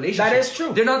running that relationship. That is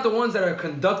true. They're not the ones that are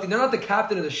conducting. They're not the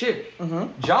captain of the ship.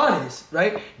 Mm-hmm. John is,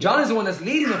 right? John is the one that's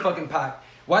leading the fucking pack.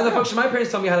 Why the fuck should my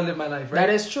parents tell me how to live my life, right? That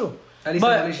is true. At least in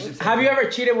But relationships. have you ever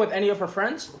cheated with any of her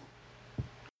friends?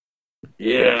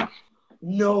 Yeah.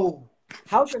 No.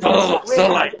 How does So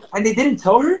like, and they didn't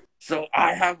tell her? so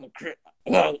I have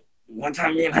well, one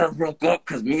time me and her broke up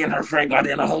because me and her friend got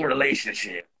in a whole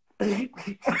relationship.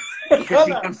 Because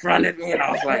she confronted me and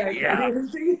I was like, yeah.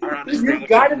 You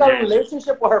got in a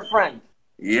relationship with her friend.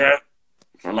 Yeah.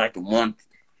 For like a month.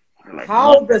 Like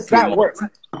How does that work?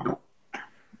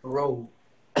 Bro.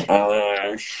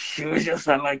 She was just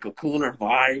at like a cooler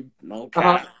vibe, no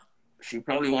cap. She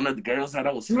probably one of the girls that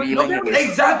I was feeling.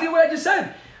 Exactly what I just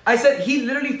said. I said he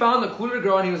literally found the cooler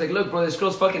girl and he was like, look, bro, this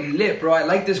girl's fucking lit, bro. I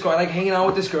like this girl. I like hanging out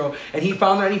with this girl. And he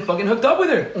found her and he fucking hooked up with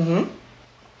her. Mm-hmm.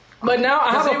 But now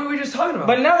That's what we were just talking about.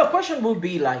 But now the question would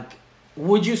be like,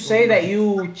 would you say that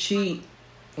you cheat?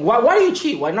 Why do you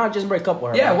cheat? Why not just break up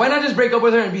with her? Yeah, why not just break up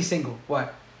with her and be single? Why?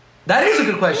 That is a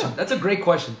good question. That's a great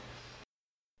question.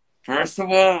 First of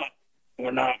all,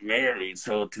 we're not married,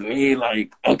 so to me,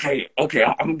 like, okay,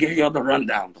 I'm gonna give you all the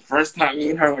rundown. The first time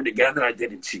me and her were together, I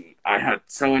didn't cheat. I had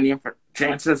so many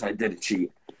chances, I didn't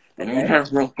cheat. Then me and her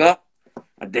broke up.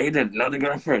 I dated another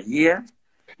girl for a year.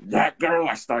 That girl,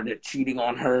 I started cheating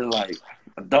on her like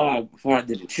a dog before I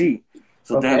didn't cheat.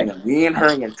 So then when me and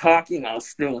her were talking, I was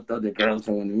still with other girls.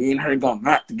 And when me and her got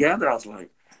back together, I was like,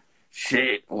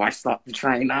 shit, why stop the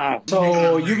train now?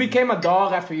 So you became a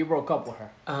dog after you broke up with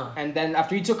her. And then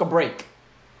after you took a break.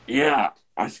 Yeah,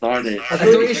 I started. That's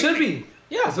the way it should be.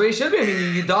 Yeah. That's the way it should be. I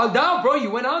mean, you dogged out, bro. You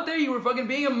went out there. You were fucking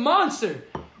being a monster.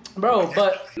 Bro,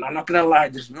 but I'm not gonna lie,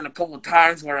 there's been a couple of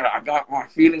times where I got my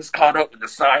feelings caught up with the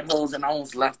side hoes and I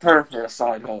almost left her for a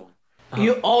side hoe.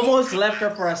 you almost left her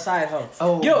for a side hoe.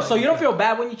 Oh, yo, so you don't feel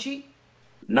bad when you cheat?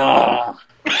 No.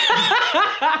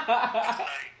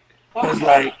 It's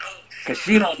like, cause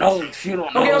she don't know.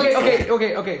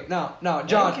 Okay. Now,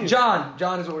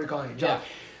 John is what we're calling you. John.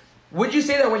 Yeah. Would you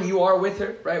say that when you are with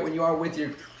her, right? When you are with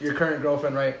your current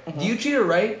girlfriend, right? Do you treat her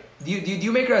right? Do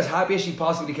you make her as happy as she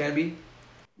possibly can be?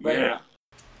 Right? Yeah.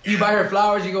 You buy her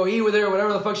flowers, you go eat with her,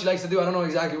 whatever the fuck she likes to do. I don't know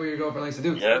exactly what your girlfriend likes to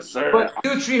do. Yes, sir. But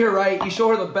you treat her right, you show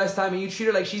her the best time, and you treat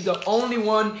her like she's the only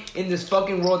one in this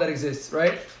fucking world that exists,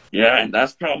 right? Yeah, and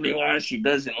that's probably why she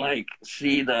doesn't like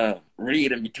see the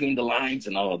read in between the lines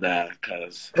and all that,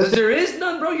 cause there is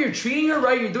none, bro. You're treating her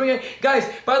right. You're doing it, guys.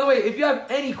 By the way, if you have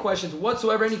any questions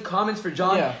whatsoever, any comments for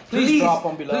John, please drop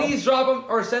them below. Please drop them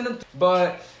or send them.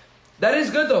 But that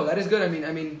is good though. That is good.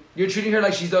 I mean, you're treating her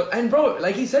like she's the and bro,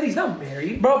 like he said, he's not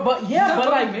married, Bro, but yeah, but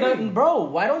like, married. bro,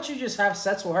 why don't you just have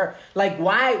sex with her? Like,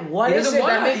 why? What He is doesn't it that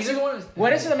wanna- makes he you? doesn't wanna-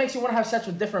 What is it that makes you want to have sex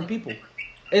with different people?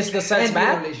 Is the sex and be in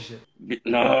a bad? relationship.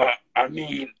 no, I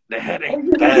mean the headache.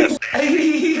 Best.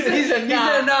 he said,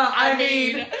 nah. I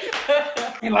mean,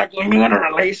 Like when you're in a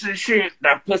relationship,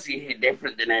 that pussy hit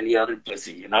different than any other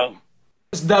pussy, you know.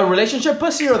 Is the relationship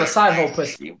pussy or the side hoe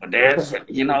pussy? But there's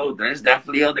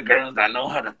definitely other girls that know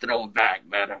how to throw it back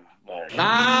better. But it's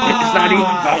not even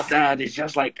about that. It's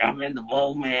just like I'm in the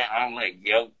moment. I'm like,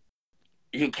 yo,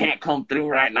 you can't come through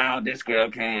right now. This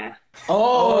girl can.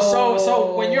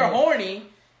 So when you're horny,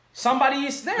 somebody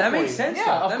is there. that for makes you. sense. Yeah,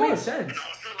 though. of That course. makes sense.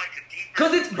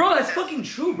 Cause it's bro, that's fucking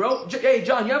true, bro. Hey,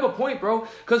 John, you have a point, bro.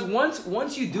 Cause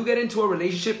once you do get into a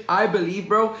relationship, I believe,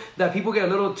 bro, that people get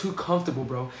a little too comfortable,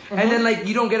 bro. And then like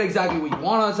you don't get exactly what you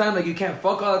want all the time. Like you can't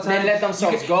fuck all the time. They let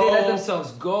themselves go. They let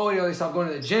themselves go. You know, they stop going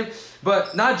to the gym.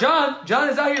 But not John. John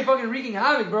is out here fucking wreaking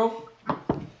havoc, bro.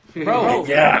 Bro.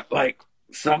 Yeah, like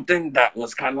something that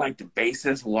was kind of like the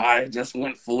basis why I just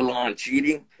went full on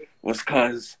cheating was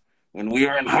because when we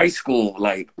were in high school,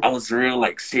 like I was real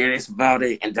like serious about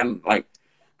it, and then like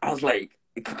I was like,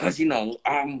 because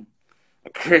I'm a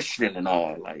Christian and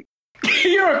all, like.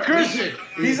 You're a Christian.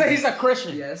 He's a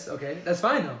Christian. Yes, okay, that's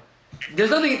fine though.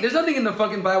 There's nothing in the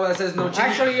fucking Bible that says no cheating.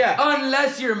 Actually, yeah.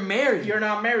 Unless you're married. You're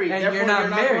not married, and therefore you're not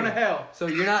married. going to hell. So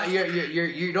you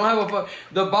don't have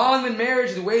the bond in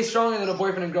marriage is way stronger than a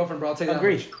boyfriend and girlfriend, bro. I'll take that.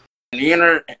 Agreed.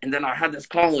 And then I had this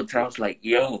call with her. I was like,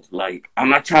 yo, like I'm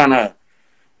not trying to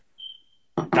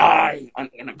die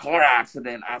in a car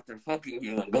accident after fucking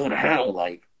you and go to hell.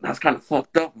 Like that's kind of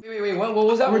fucked up. Wait, what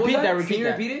was that? Repeat that. Can you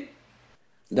repeat it?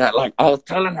 That like I was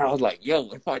telling her, I was like, yo,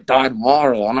 if I die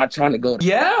tomorrow, I'm not trying to go to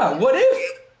Yeah, what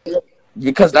if?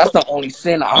 because that's the only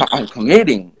sin I'm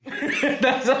committing.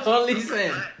 That's the only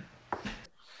sin.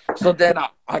 So then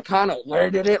I kind of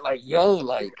worded it like, yo,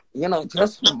 like,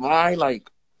 just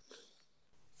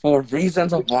for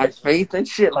reasons of my faith and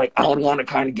shit, like, I would want to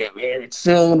kind of get married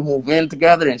soon, move in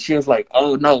together. And she was like,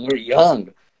 oh, no, we're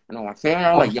young. My family,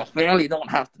 I'm like, your family don't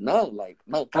have to know. Like,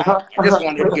 no, I just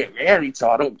wanted to get married, so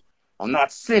I I'm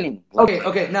not sinning.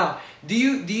 Okay. Now, do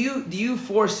you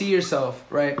foresee yourself,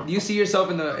 right? Do you see yourself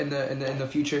in the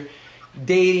future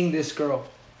dating this girl?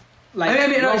 Like,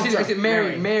 I said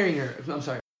marrying her. I'm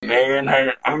sorry. Marrying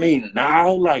her. I mean,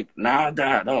 now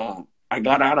that I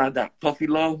got out of that puppy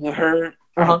love with her,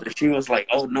 she was like,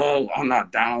 "Oh no, I'm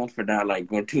not down for that. Like,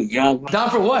 we're too young." Down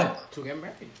for what? To get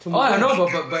married. I know,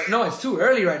 but no, it's too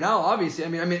early right now. Obviously, I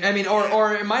mean,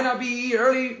 or it might not be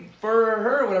early for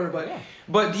her or whatever. But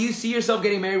but do you see yourself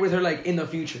getting married with her like in the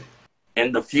future?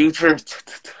 In the future,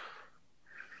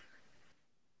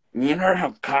 me and her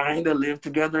have kind of lived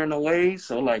together in a way.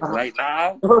 So like right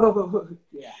now,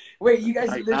 Yeah. Wait, you guys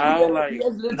like live now, together? like You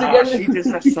guys live nah, together? she just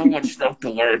has so much stuff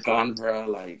to work on, bro.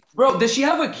 Like, Bro, does she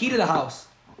have a key to the house?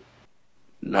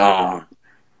 nah.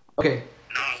 Okay.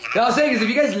 What I was saying is if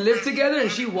you guys live together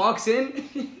and she walks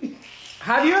in,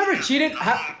 Have you ever cheated?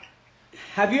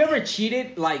 Have you ever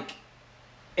cheated like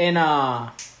in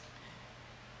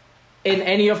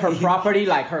any of her property,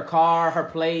 like her car, her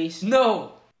place?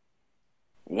 no.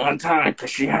 One time, cause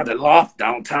she had a loft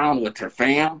downtown with her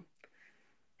fam.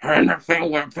 Her and her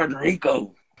fam were in Puerto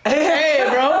Rico. Hey,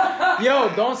 bro.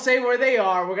 Yo, don't say where they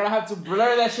are. We're gonna have to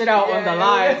blur that shit out on the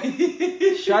live.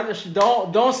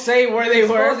 Don't say where they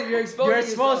were. You're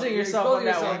exposing yourself on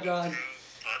that one. John.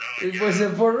 It was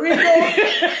in Puerto Rico.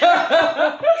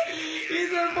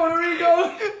 He's in Puerto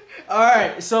Rico. All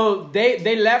right, so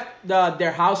they left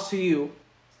their house to you,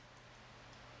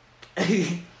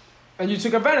 and you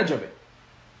took advantage of it.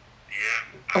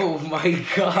 Oh my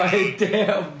god,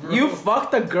 damn, bro. You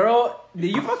fucked a girl.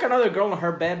 Did you fuck another girl on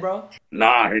her bed, bro?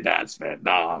 Nah, her dad's bed.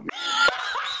 Nah.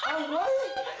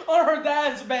 On her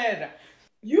dad's bed.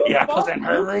 Yeah, cause in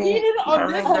her room, cheated on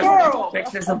her this room, there's girl.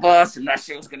 pictures of us, and that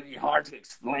shit was gonna be hard to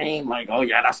explain. Like, oh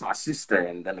yeah, that's my sister,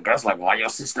 and then the girl's like, why your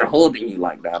sister holding you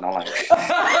like that? And I'm like,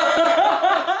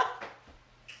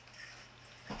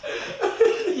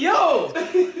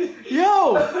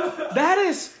 Yo, that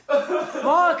is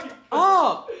fucked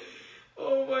up.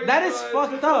 Oh my That is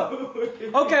fucked up.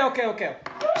 Okay.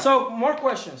 So more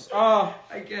questions. I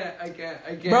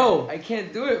can't. Bro. I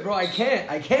can't do it, bro. I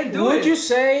can't do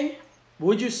it.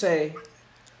 Would you say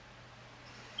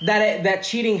that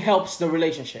cheating helps the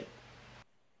relationship?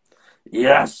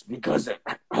 yes, because it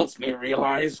helps me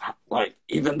realize, like,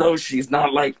 even though she's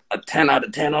not like a 10 out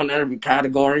of 10 on every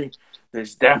category,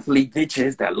 there's definitely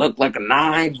bitches that look like a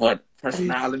 9, but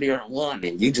personality are 1,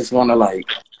 and you just want to like.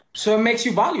 So it makes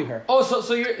you value her. Oh,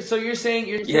 so you're saying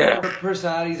Yeah. her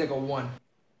personality is like a 1.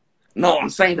 No, I'm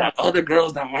saying that other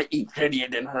girls that might be prettier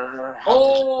than her, have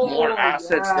Oh, more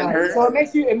assets than her, So it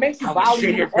makes you have a value shittier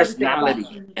everything about personality.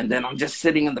 her. And then I'm just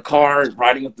sitting in the car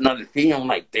riding with another female. I'm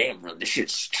like, damn, bro, this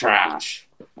shit's trash.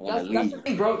 I want to That's leave. the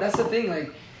thing, bro. That's the thing.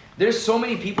 Like, there's so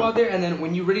many people out there, and then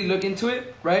when you really look into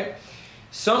it, right?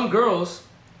 Some girls,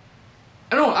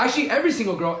 I don't know, actually every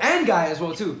single girl and guy as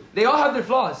well too. They all have their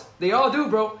flaws. They all do,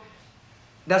 bro.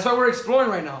 That's why we're exploring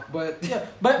right now. But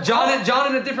John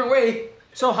in a different way.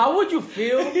 So how would you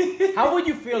feel? How would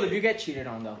you feel if you get cheated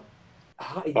on though?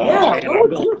 Yeah, Man, what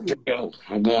would you do?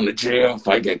 I'm going to jail if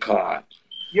I get caught.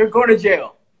 You're going to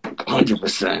jail.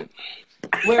 100%.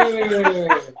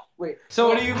 Wait. So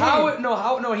What do you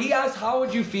mean? he asked how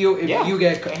would you feel if Yeah. you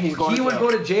get And he's going he to would jail.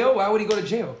 go to jail? Why would he go to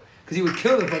jail? Because he would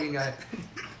kill the fucking guy.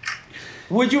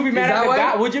 Would you be mad that at the why?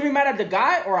 guy? Would you be mad at the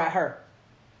guy or at her?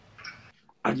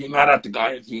 I'd be mad at the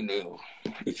guy if he knew.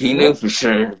 If he knew for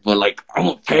sure. But, like, I'm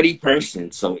a petty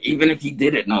person. So even if he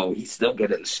didn't know, he's still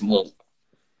getting the smoke.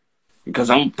 Because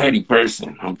I'm a petty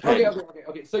person. I'm petty.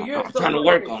 Okay. So you're I'm trying to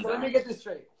work on so that. let me get this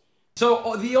straight.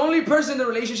 So the only person in the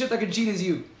relationship that can cheat is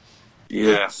you.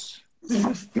 Yes.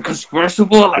 Because first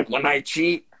of all, like, when I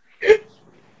cheat,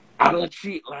 I don't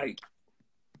cheat like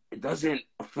it doesn't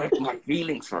affect my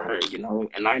feelings for her, you know?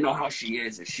 And I know how she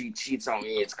is. If she cheats on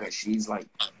me, it's because she's, like,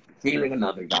 feeling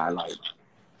another guy. Like,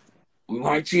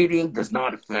 my cheating does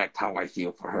not affect how I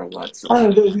feel for her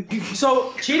whatsoever.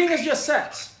 So cheating is just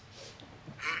sex.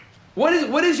 What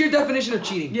is your definition of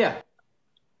cheating? Yeah.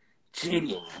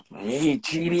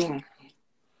 Cheating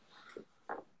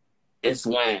is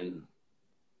when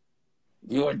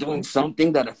you are doing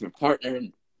something that if your partner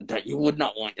that you would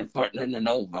not want your partner to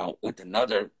know about with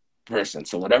another person.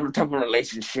 So whatever type of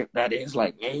relationship that is,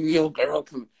 like maybe your girl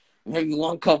can, maybe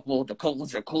one couple, the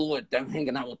couples are cool with them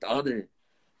hanging out with the other,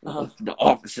 the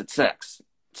opposite sex.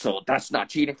 So that's not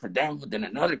cheating for them, but then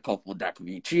another couple that could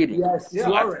be cheating. Yes,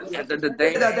 So at the end of the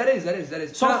day, That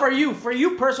is. So Now- for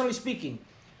you personally speaking,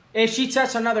 if she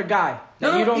texts another guy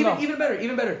that you don't know,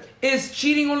 even better. Is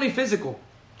cheating only physical?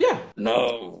 yeah.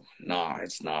 no,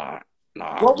 it's not.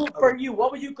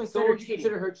 What would you consider So would you cheating?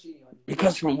 consider her cheating on you?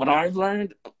 Because from what I've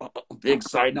learned, big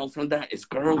side note from that is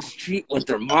girls cheat with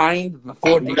their mind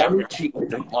before they ever cheat with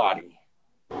their body.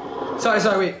 Sorry,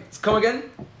 wait. Come again?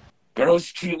 Girls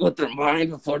cheat with their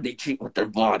mind before they cheat with their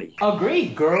body.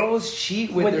 Agreed. Girls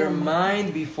cheat with their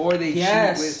mind before they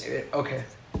Yes. cheat with... Okay.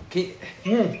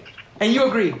 And you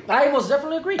agree? I most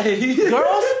definitely agree.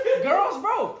 girls,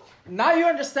 bro. Now you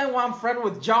understand why I'm friend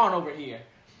with John over here.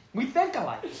 We think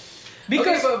alike.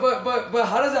 Because but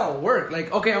how does that work?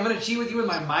 Like, okay, I'm gonna cheat with you with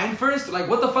my mind first. Like,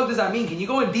 what the fuck does that mean? Can you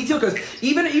go in detail? Because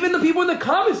even the people in the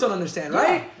comments don't understand,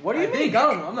 right? What do you think? I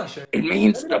don't know. I'm not sure. It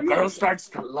means the girl starts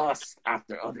to lust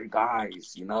after other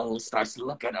guys, you know, starts to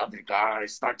look at other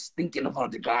guys, starts thinking of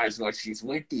other guys while she's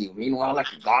with you. Meanwhile,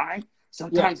 like a guy,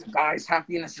 sometimes a guy's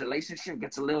happy in his relationship,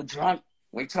 gets a little drunk,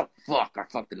 wakes up, fuck, I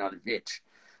fucked another bitch.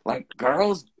 Like,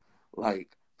 girls,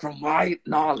 like, from my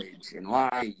knowledge and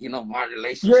my, you know, my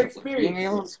relationship with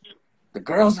females, the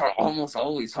girls are almost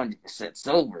always 100%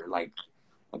 sober. Like,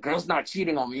 a girl's not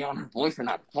cheating on me on her boyfriend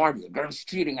at the party. A girl's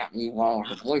cheating at me while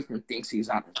her boyfriend thinks he's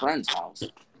at her friend's house.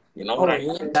 You know what I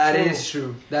mean? That is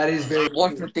true. That is very Her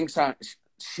boyfriend thinks that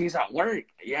she's at work.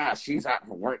 Yeah, she's at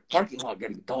her work parking lot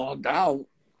getting dogged out.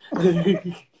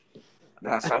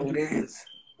 That's how it is.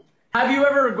 have you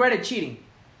ever regretted cheating?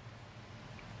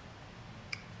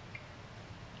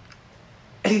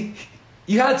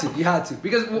 You had to.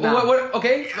 Because, what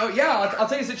okay, no, yeah, I'll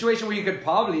tell you a situation where you could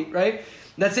probably, right?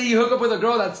 Let's say you hook up with a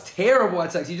girl that's terrible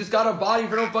at sex. You just got a body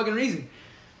for no fucking reason.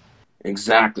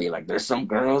 Exactly. Like, there's some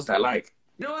girls that, like,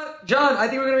 You know what, John, I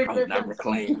think we're going to I'll make... never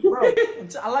claim. Bro,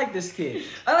 I like this kid.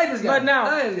 I like this guy. But now,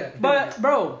 I like this guy. but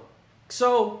bro,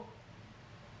 so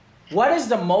what is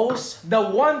the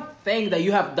one thing that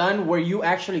you have done where you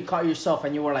actually caught yourself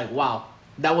and you were like, wow,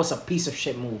 that was a piece of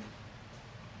shit move?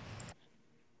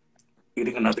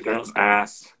 Eating another girl's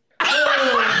ass.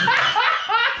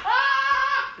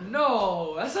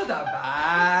 No, that's not that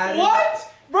bad.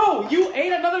 What? Bro, you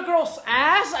ate another girl's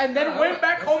ass and then went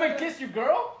back home and kissed your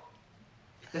girl?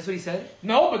 That's what he said?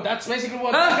 No, but that's basically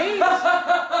what it means.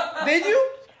 Did you?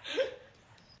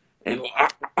 And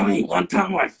I mean, one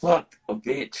time I fucked a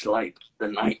bitch like the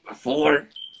night before,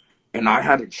 and I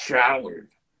hadn't showered.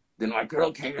 Then my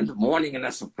girl came in the morning and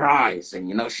a surprise, and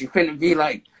you know she finna be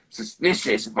like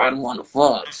suspicious if I don't want to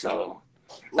fuck. So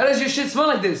Why does your shit smell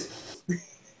like this?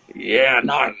 yeah,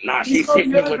 nah, she hit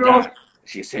me with that.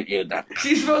 She said, yeah, that.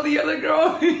 She smelled the other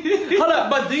girl. Hold up,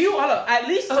 but at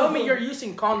least tell me you're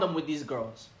using condom with these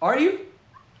girls. Are you?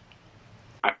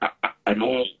 I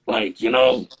don't, like, you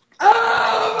know.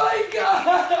 Oh my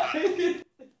god!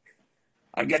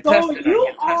 I get tested,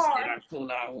 I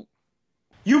pull out.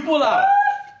 You pull out.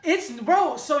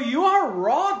 Bro, so you are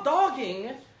raw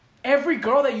dogging every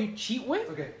girl that you cheat with?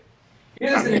 Okay.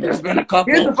 I mean, there's been a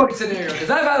couple. Here's the fucking scenario, because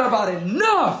I've had about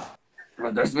enough.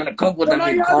 But there's been a couple that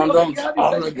made condoms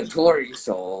obligatory,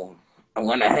 so I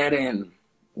went ahead and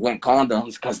went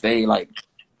condoms because they, like,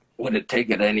 wouldn't take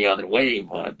it any other way.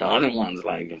 But the other ones,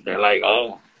 like, if they're like,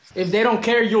 oh. If they don't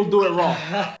care, you'll do it wrong.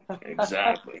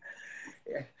 Exactly.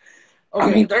 Okay. I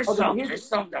mean, there's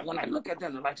some that when I look at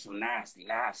them, they're like some nasty.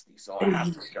 So I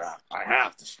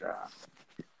have to strap.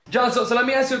 John, so let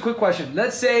me ask you a quick question.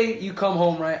 Let's say you come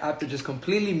home, right, after just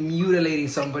completely mutilating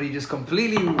somebody, just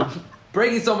completely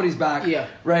breaking somebody's back. Yeah.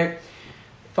 Right?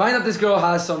 Find out this girl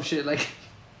has some shit, like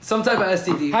some type of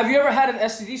STD. Have you ever had an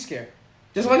STD scare?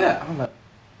 Just like that.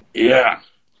 Yeah.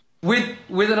 With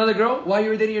another girl? While you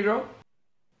were dating your girl?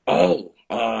 Oh,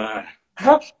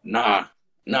 nah.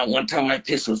 One time my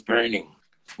piss was burning,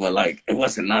 but like it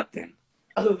wasn't nothing.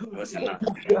 It wasn't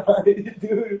nothing.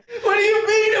 Dude. What do you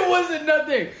mean it wasn't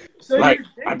nothing? So like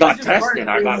I got tested,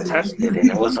 and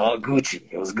it was all Gucci.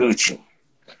 It was Gucci.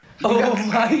 Oh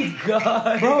my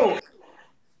god, bro!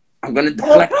 I'm gonna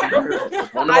deflect on her.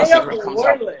 If one of us ever comes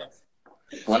out,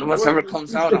 one of us ever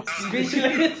comes out, I'm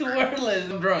speechless, wordless,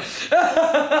 bro.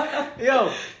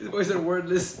 Yo, this boy said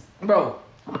wordless, bro.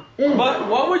 But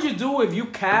what would you do if you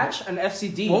catch an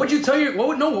FCD? What would you tell your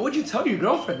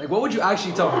girlfriend? Like, what would you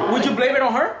actually tell her? Would you blame it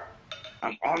on her?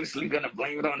 I'm honestly gonna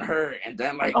blame it on her, and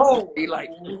then like be like,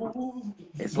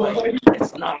 it's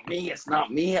not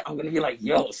me. I'm gonna be like,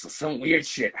 yo, so some weird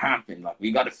shit happened. Like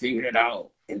we gotta figure it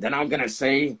out, and then I'm gonna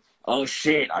say, oh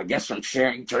shit, I guess from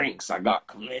sharing drinks, I got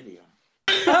chlamydia.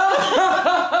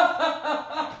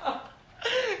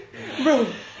 Bro.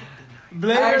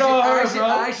 Blame it on her, bro.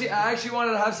 I actually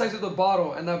wanted to have sex with a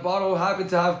bottle, and that bottle happened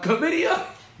to have chlamydia.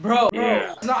 Bro,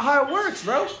 yeah. That's not how it works,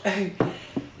 bro.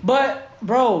 But,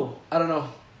 bro, I don't know.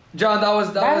 John,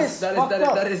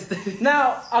 that is.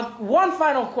 Now, one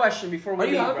final question before we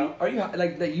leave, bro. Are you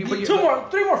like that?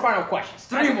 Three more final questions.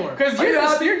 Three more. Because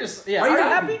you're just, yeah. Are you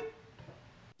happy?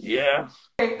 Yeah.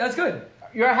 Okay, that's good.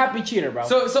 you're a happy cheater, bro.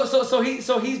 So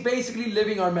he's basically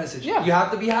living our message. Yeah. You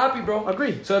have to be happy, bro.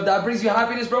 Agree. So if that brings you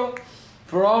happiness, bro,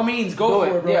 for all means, go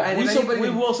for it, bro. Yeah, And we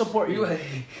will support you.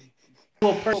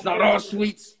 It's not all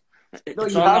sweets.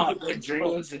 It's all not good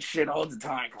dreams and shit all the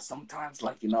time. Because sometimes,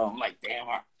 like, you know, I'm like, damn,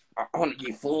 I want to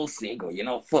be full single, you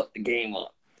know, fuck the game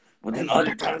up. But then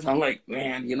other times I'm like,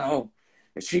 man, you know,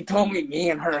 if she told me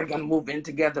and her are going to move in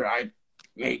together, I'd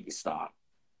maybe stop.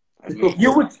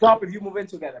 You would stop if you move in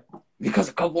together. Because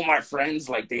a couple of my friends,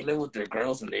 like, they live with their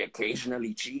girls and they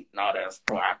occasionally cheat. Not as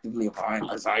proactively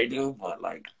as I do, but,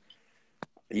 like,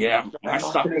 yeah, my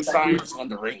stopping sign is when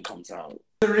the ring comes out.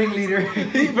 The ringleader,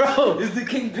 Bro. is the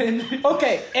kingpin.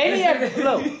 Okay,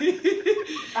 look,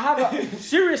 I have a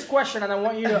serious question and I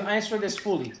want you to answer this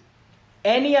fully.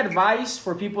 Any advice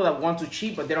for people that want to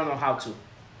cheat but they don't know how to?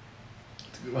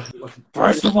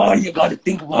 First of all, you got to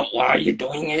think about why you're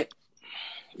doing it.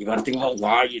 You got to think about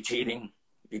why you're cheating.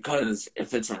 Because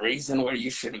if it's a reason where you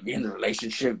shouldn't be in the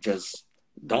relationship, just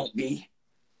don't be.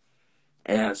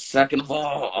 And second of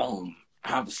all,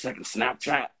 have a second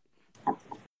Snapchat.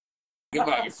 Give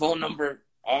out your phone number.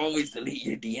 Always delete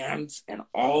your DMs and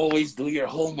always do your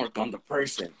homework on the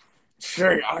person.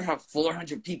 Sure, I have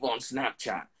 400 people on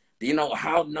Snapchat. Do you know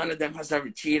how none of them has ever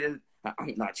cheated?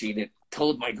 I'm not cheated.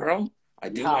 Told my girl. I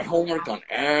do my homework on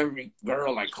every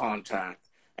girl I contact.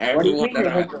 Everyone that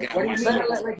I get on my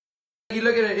Snapchat. You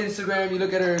look at her Instagram, you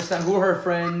look at her Snap, who are her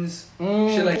friends,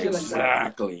 shit like that.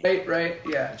 Exactly. Right,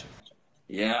 yeah.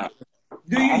 Yeah.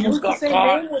 Do you use the same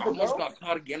name with the almost girl? got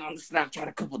caught again on the Snapchat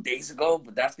a couple days ago,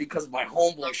 but that's because my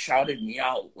homeboy shouted me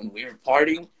out when we were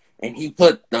partying, and he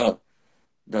put the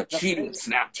cheating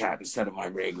Snapchat instead of my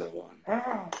regular one.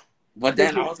 But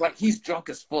then I was like, he's drunk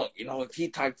as fuck. You know, if he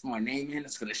types my name in,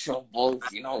 it's gonna show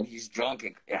both. You know, he's drunk.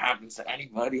 It happens to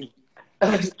anybody.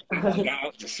 Just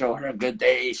out to show her a good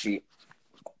day.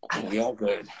 We all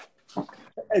good.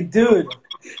 Dude.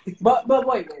 But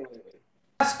wait.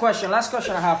 Last question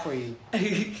I have for you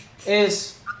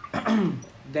is,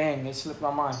 dang, it slipped my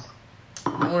mind.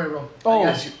 Don't worry, bro.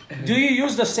 Oh, do you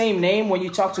use the same name when you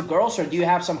talk to girls, or do you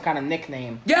have some kind of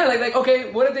nickname? Yeah, like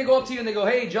okay, what if they go up to you and they go,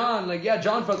 hey, John, like, yeah,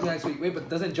 John fucked me next week. Wait, but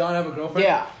doesn't John have a girlfriend?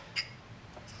 Yeah.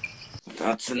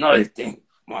 That's another thing.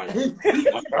 My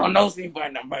girl knows me by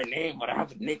name, but I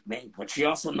have a nickname. But she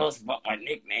also knows about my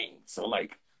nickname. So,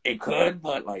 like, it could,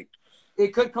 but, like,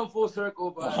 It could come full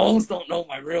circle, but... the hoes don't know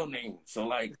my real name. So,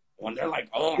 like, when they're like,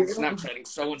 oh, I'm Snapchatting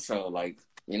so-and-so, like,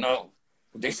 you know,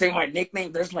 if they say my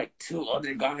nickname, there's, like, 2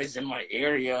 other guys in my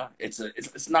area. It's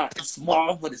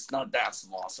small, but it's not that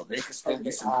small. So there could still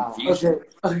be some confusion.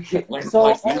 Okay. Like, So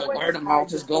you know, where the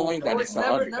mouth is going, that it's the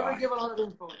other guy. Give a lot of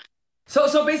info.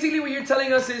 So basically what you're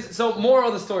telling us is, so moral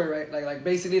of the story, right? Like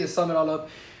basically to sum it all up,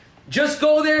 just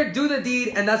go there, do the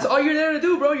deed, and that's all you're there to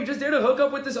do, bro. You're just there to hook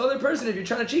up with this other person if you're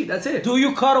trying to cheat. That's it. Do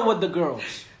you cuddle with the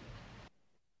girls?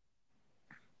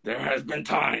 There has been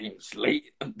times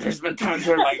there's been times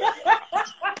where like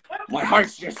my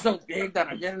heart's just so big that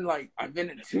I've been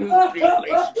in 2, 3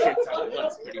 relationships at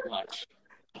once pretty much.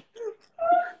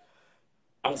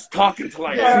 I was talking to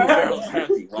like 2 girls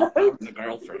heavy while having a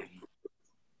girlfriend.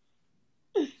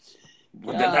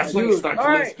 But then that's when you start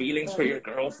to lose feelings for your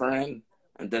girlfriend,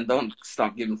 and then don't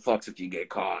stop giving fucks if you get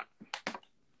caught.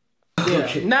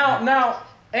 Yeah. Now,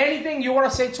 anything you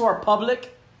want to say to our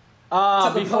public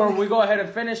before we go ahead and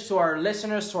finish, to our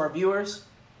listeners, to our viewers?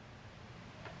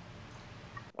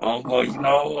 Well, you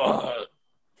know,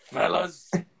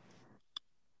 fellas,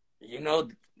 you know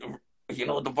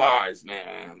the vibes,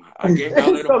 man. I gave you a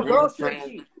little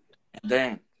girlfriend, and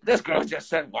then this girl just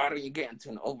said, "Why don't you get into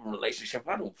an open relationship?"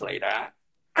 I don't play that.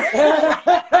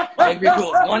 Maybe it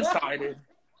was one-sided.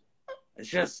 It's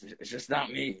just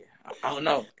not me. I don't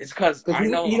know. It's because I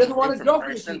know he doesn't want to go for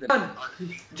person.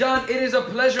 John, it is a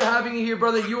pleasure having you here,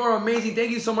 brother. You are amazing. Thank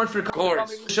you so much for coming on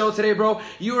the show today, bro.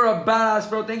 You are a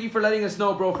badass, bro. Thank you for letting us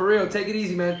know, bro. For real. Take it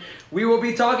easy, man. We will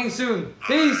be talking soon.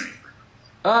 Peace.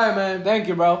 All right, man. Thank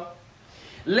you, bro.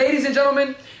 Ladies and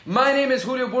gentlemen, my name is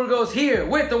Julio Burgos here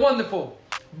with the wonderful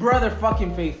Brother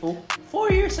fucking faithful. 4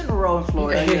 years in a row in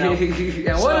Florida. You know?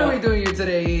 Yeah, what are we doing here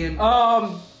today, Ian?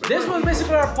 This was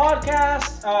basically our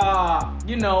podcast.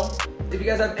 You know. If you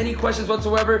guys have any questions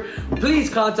whatsoever, please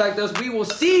contact us. We will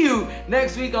see you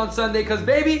next week on Sunday, because,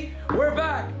 baby, we're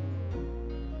back.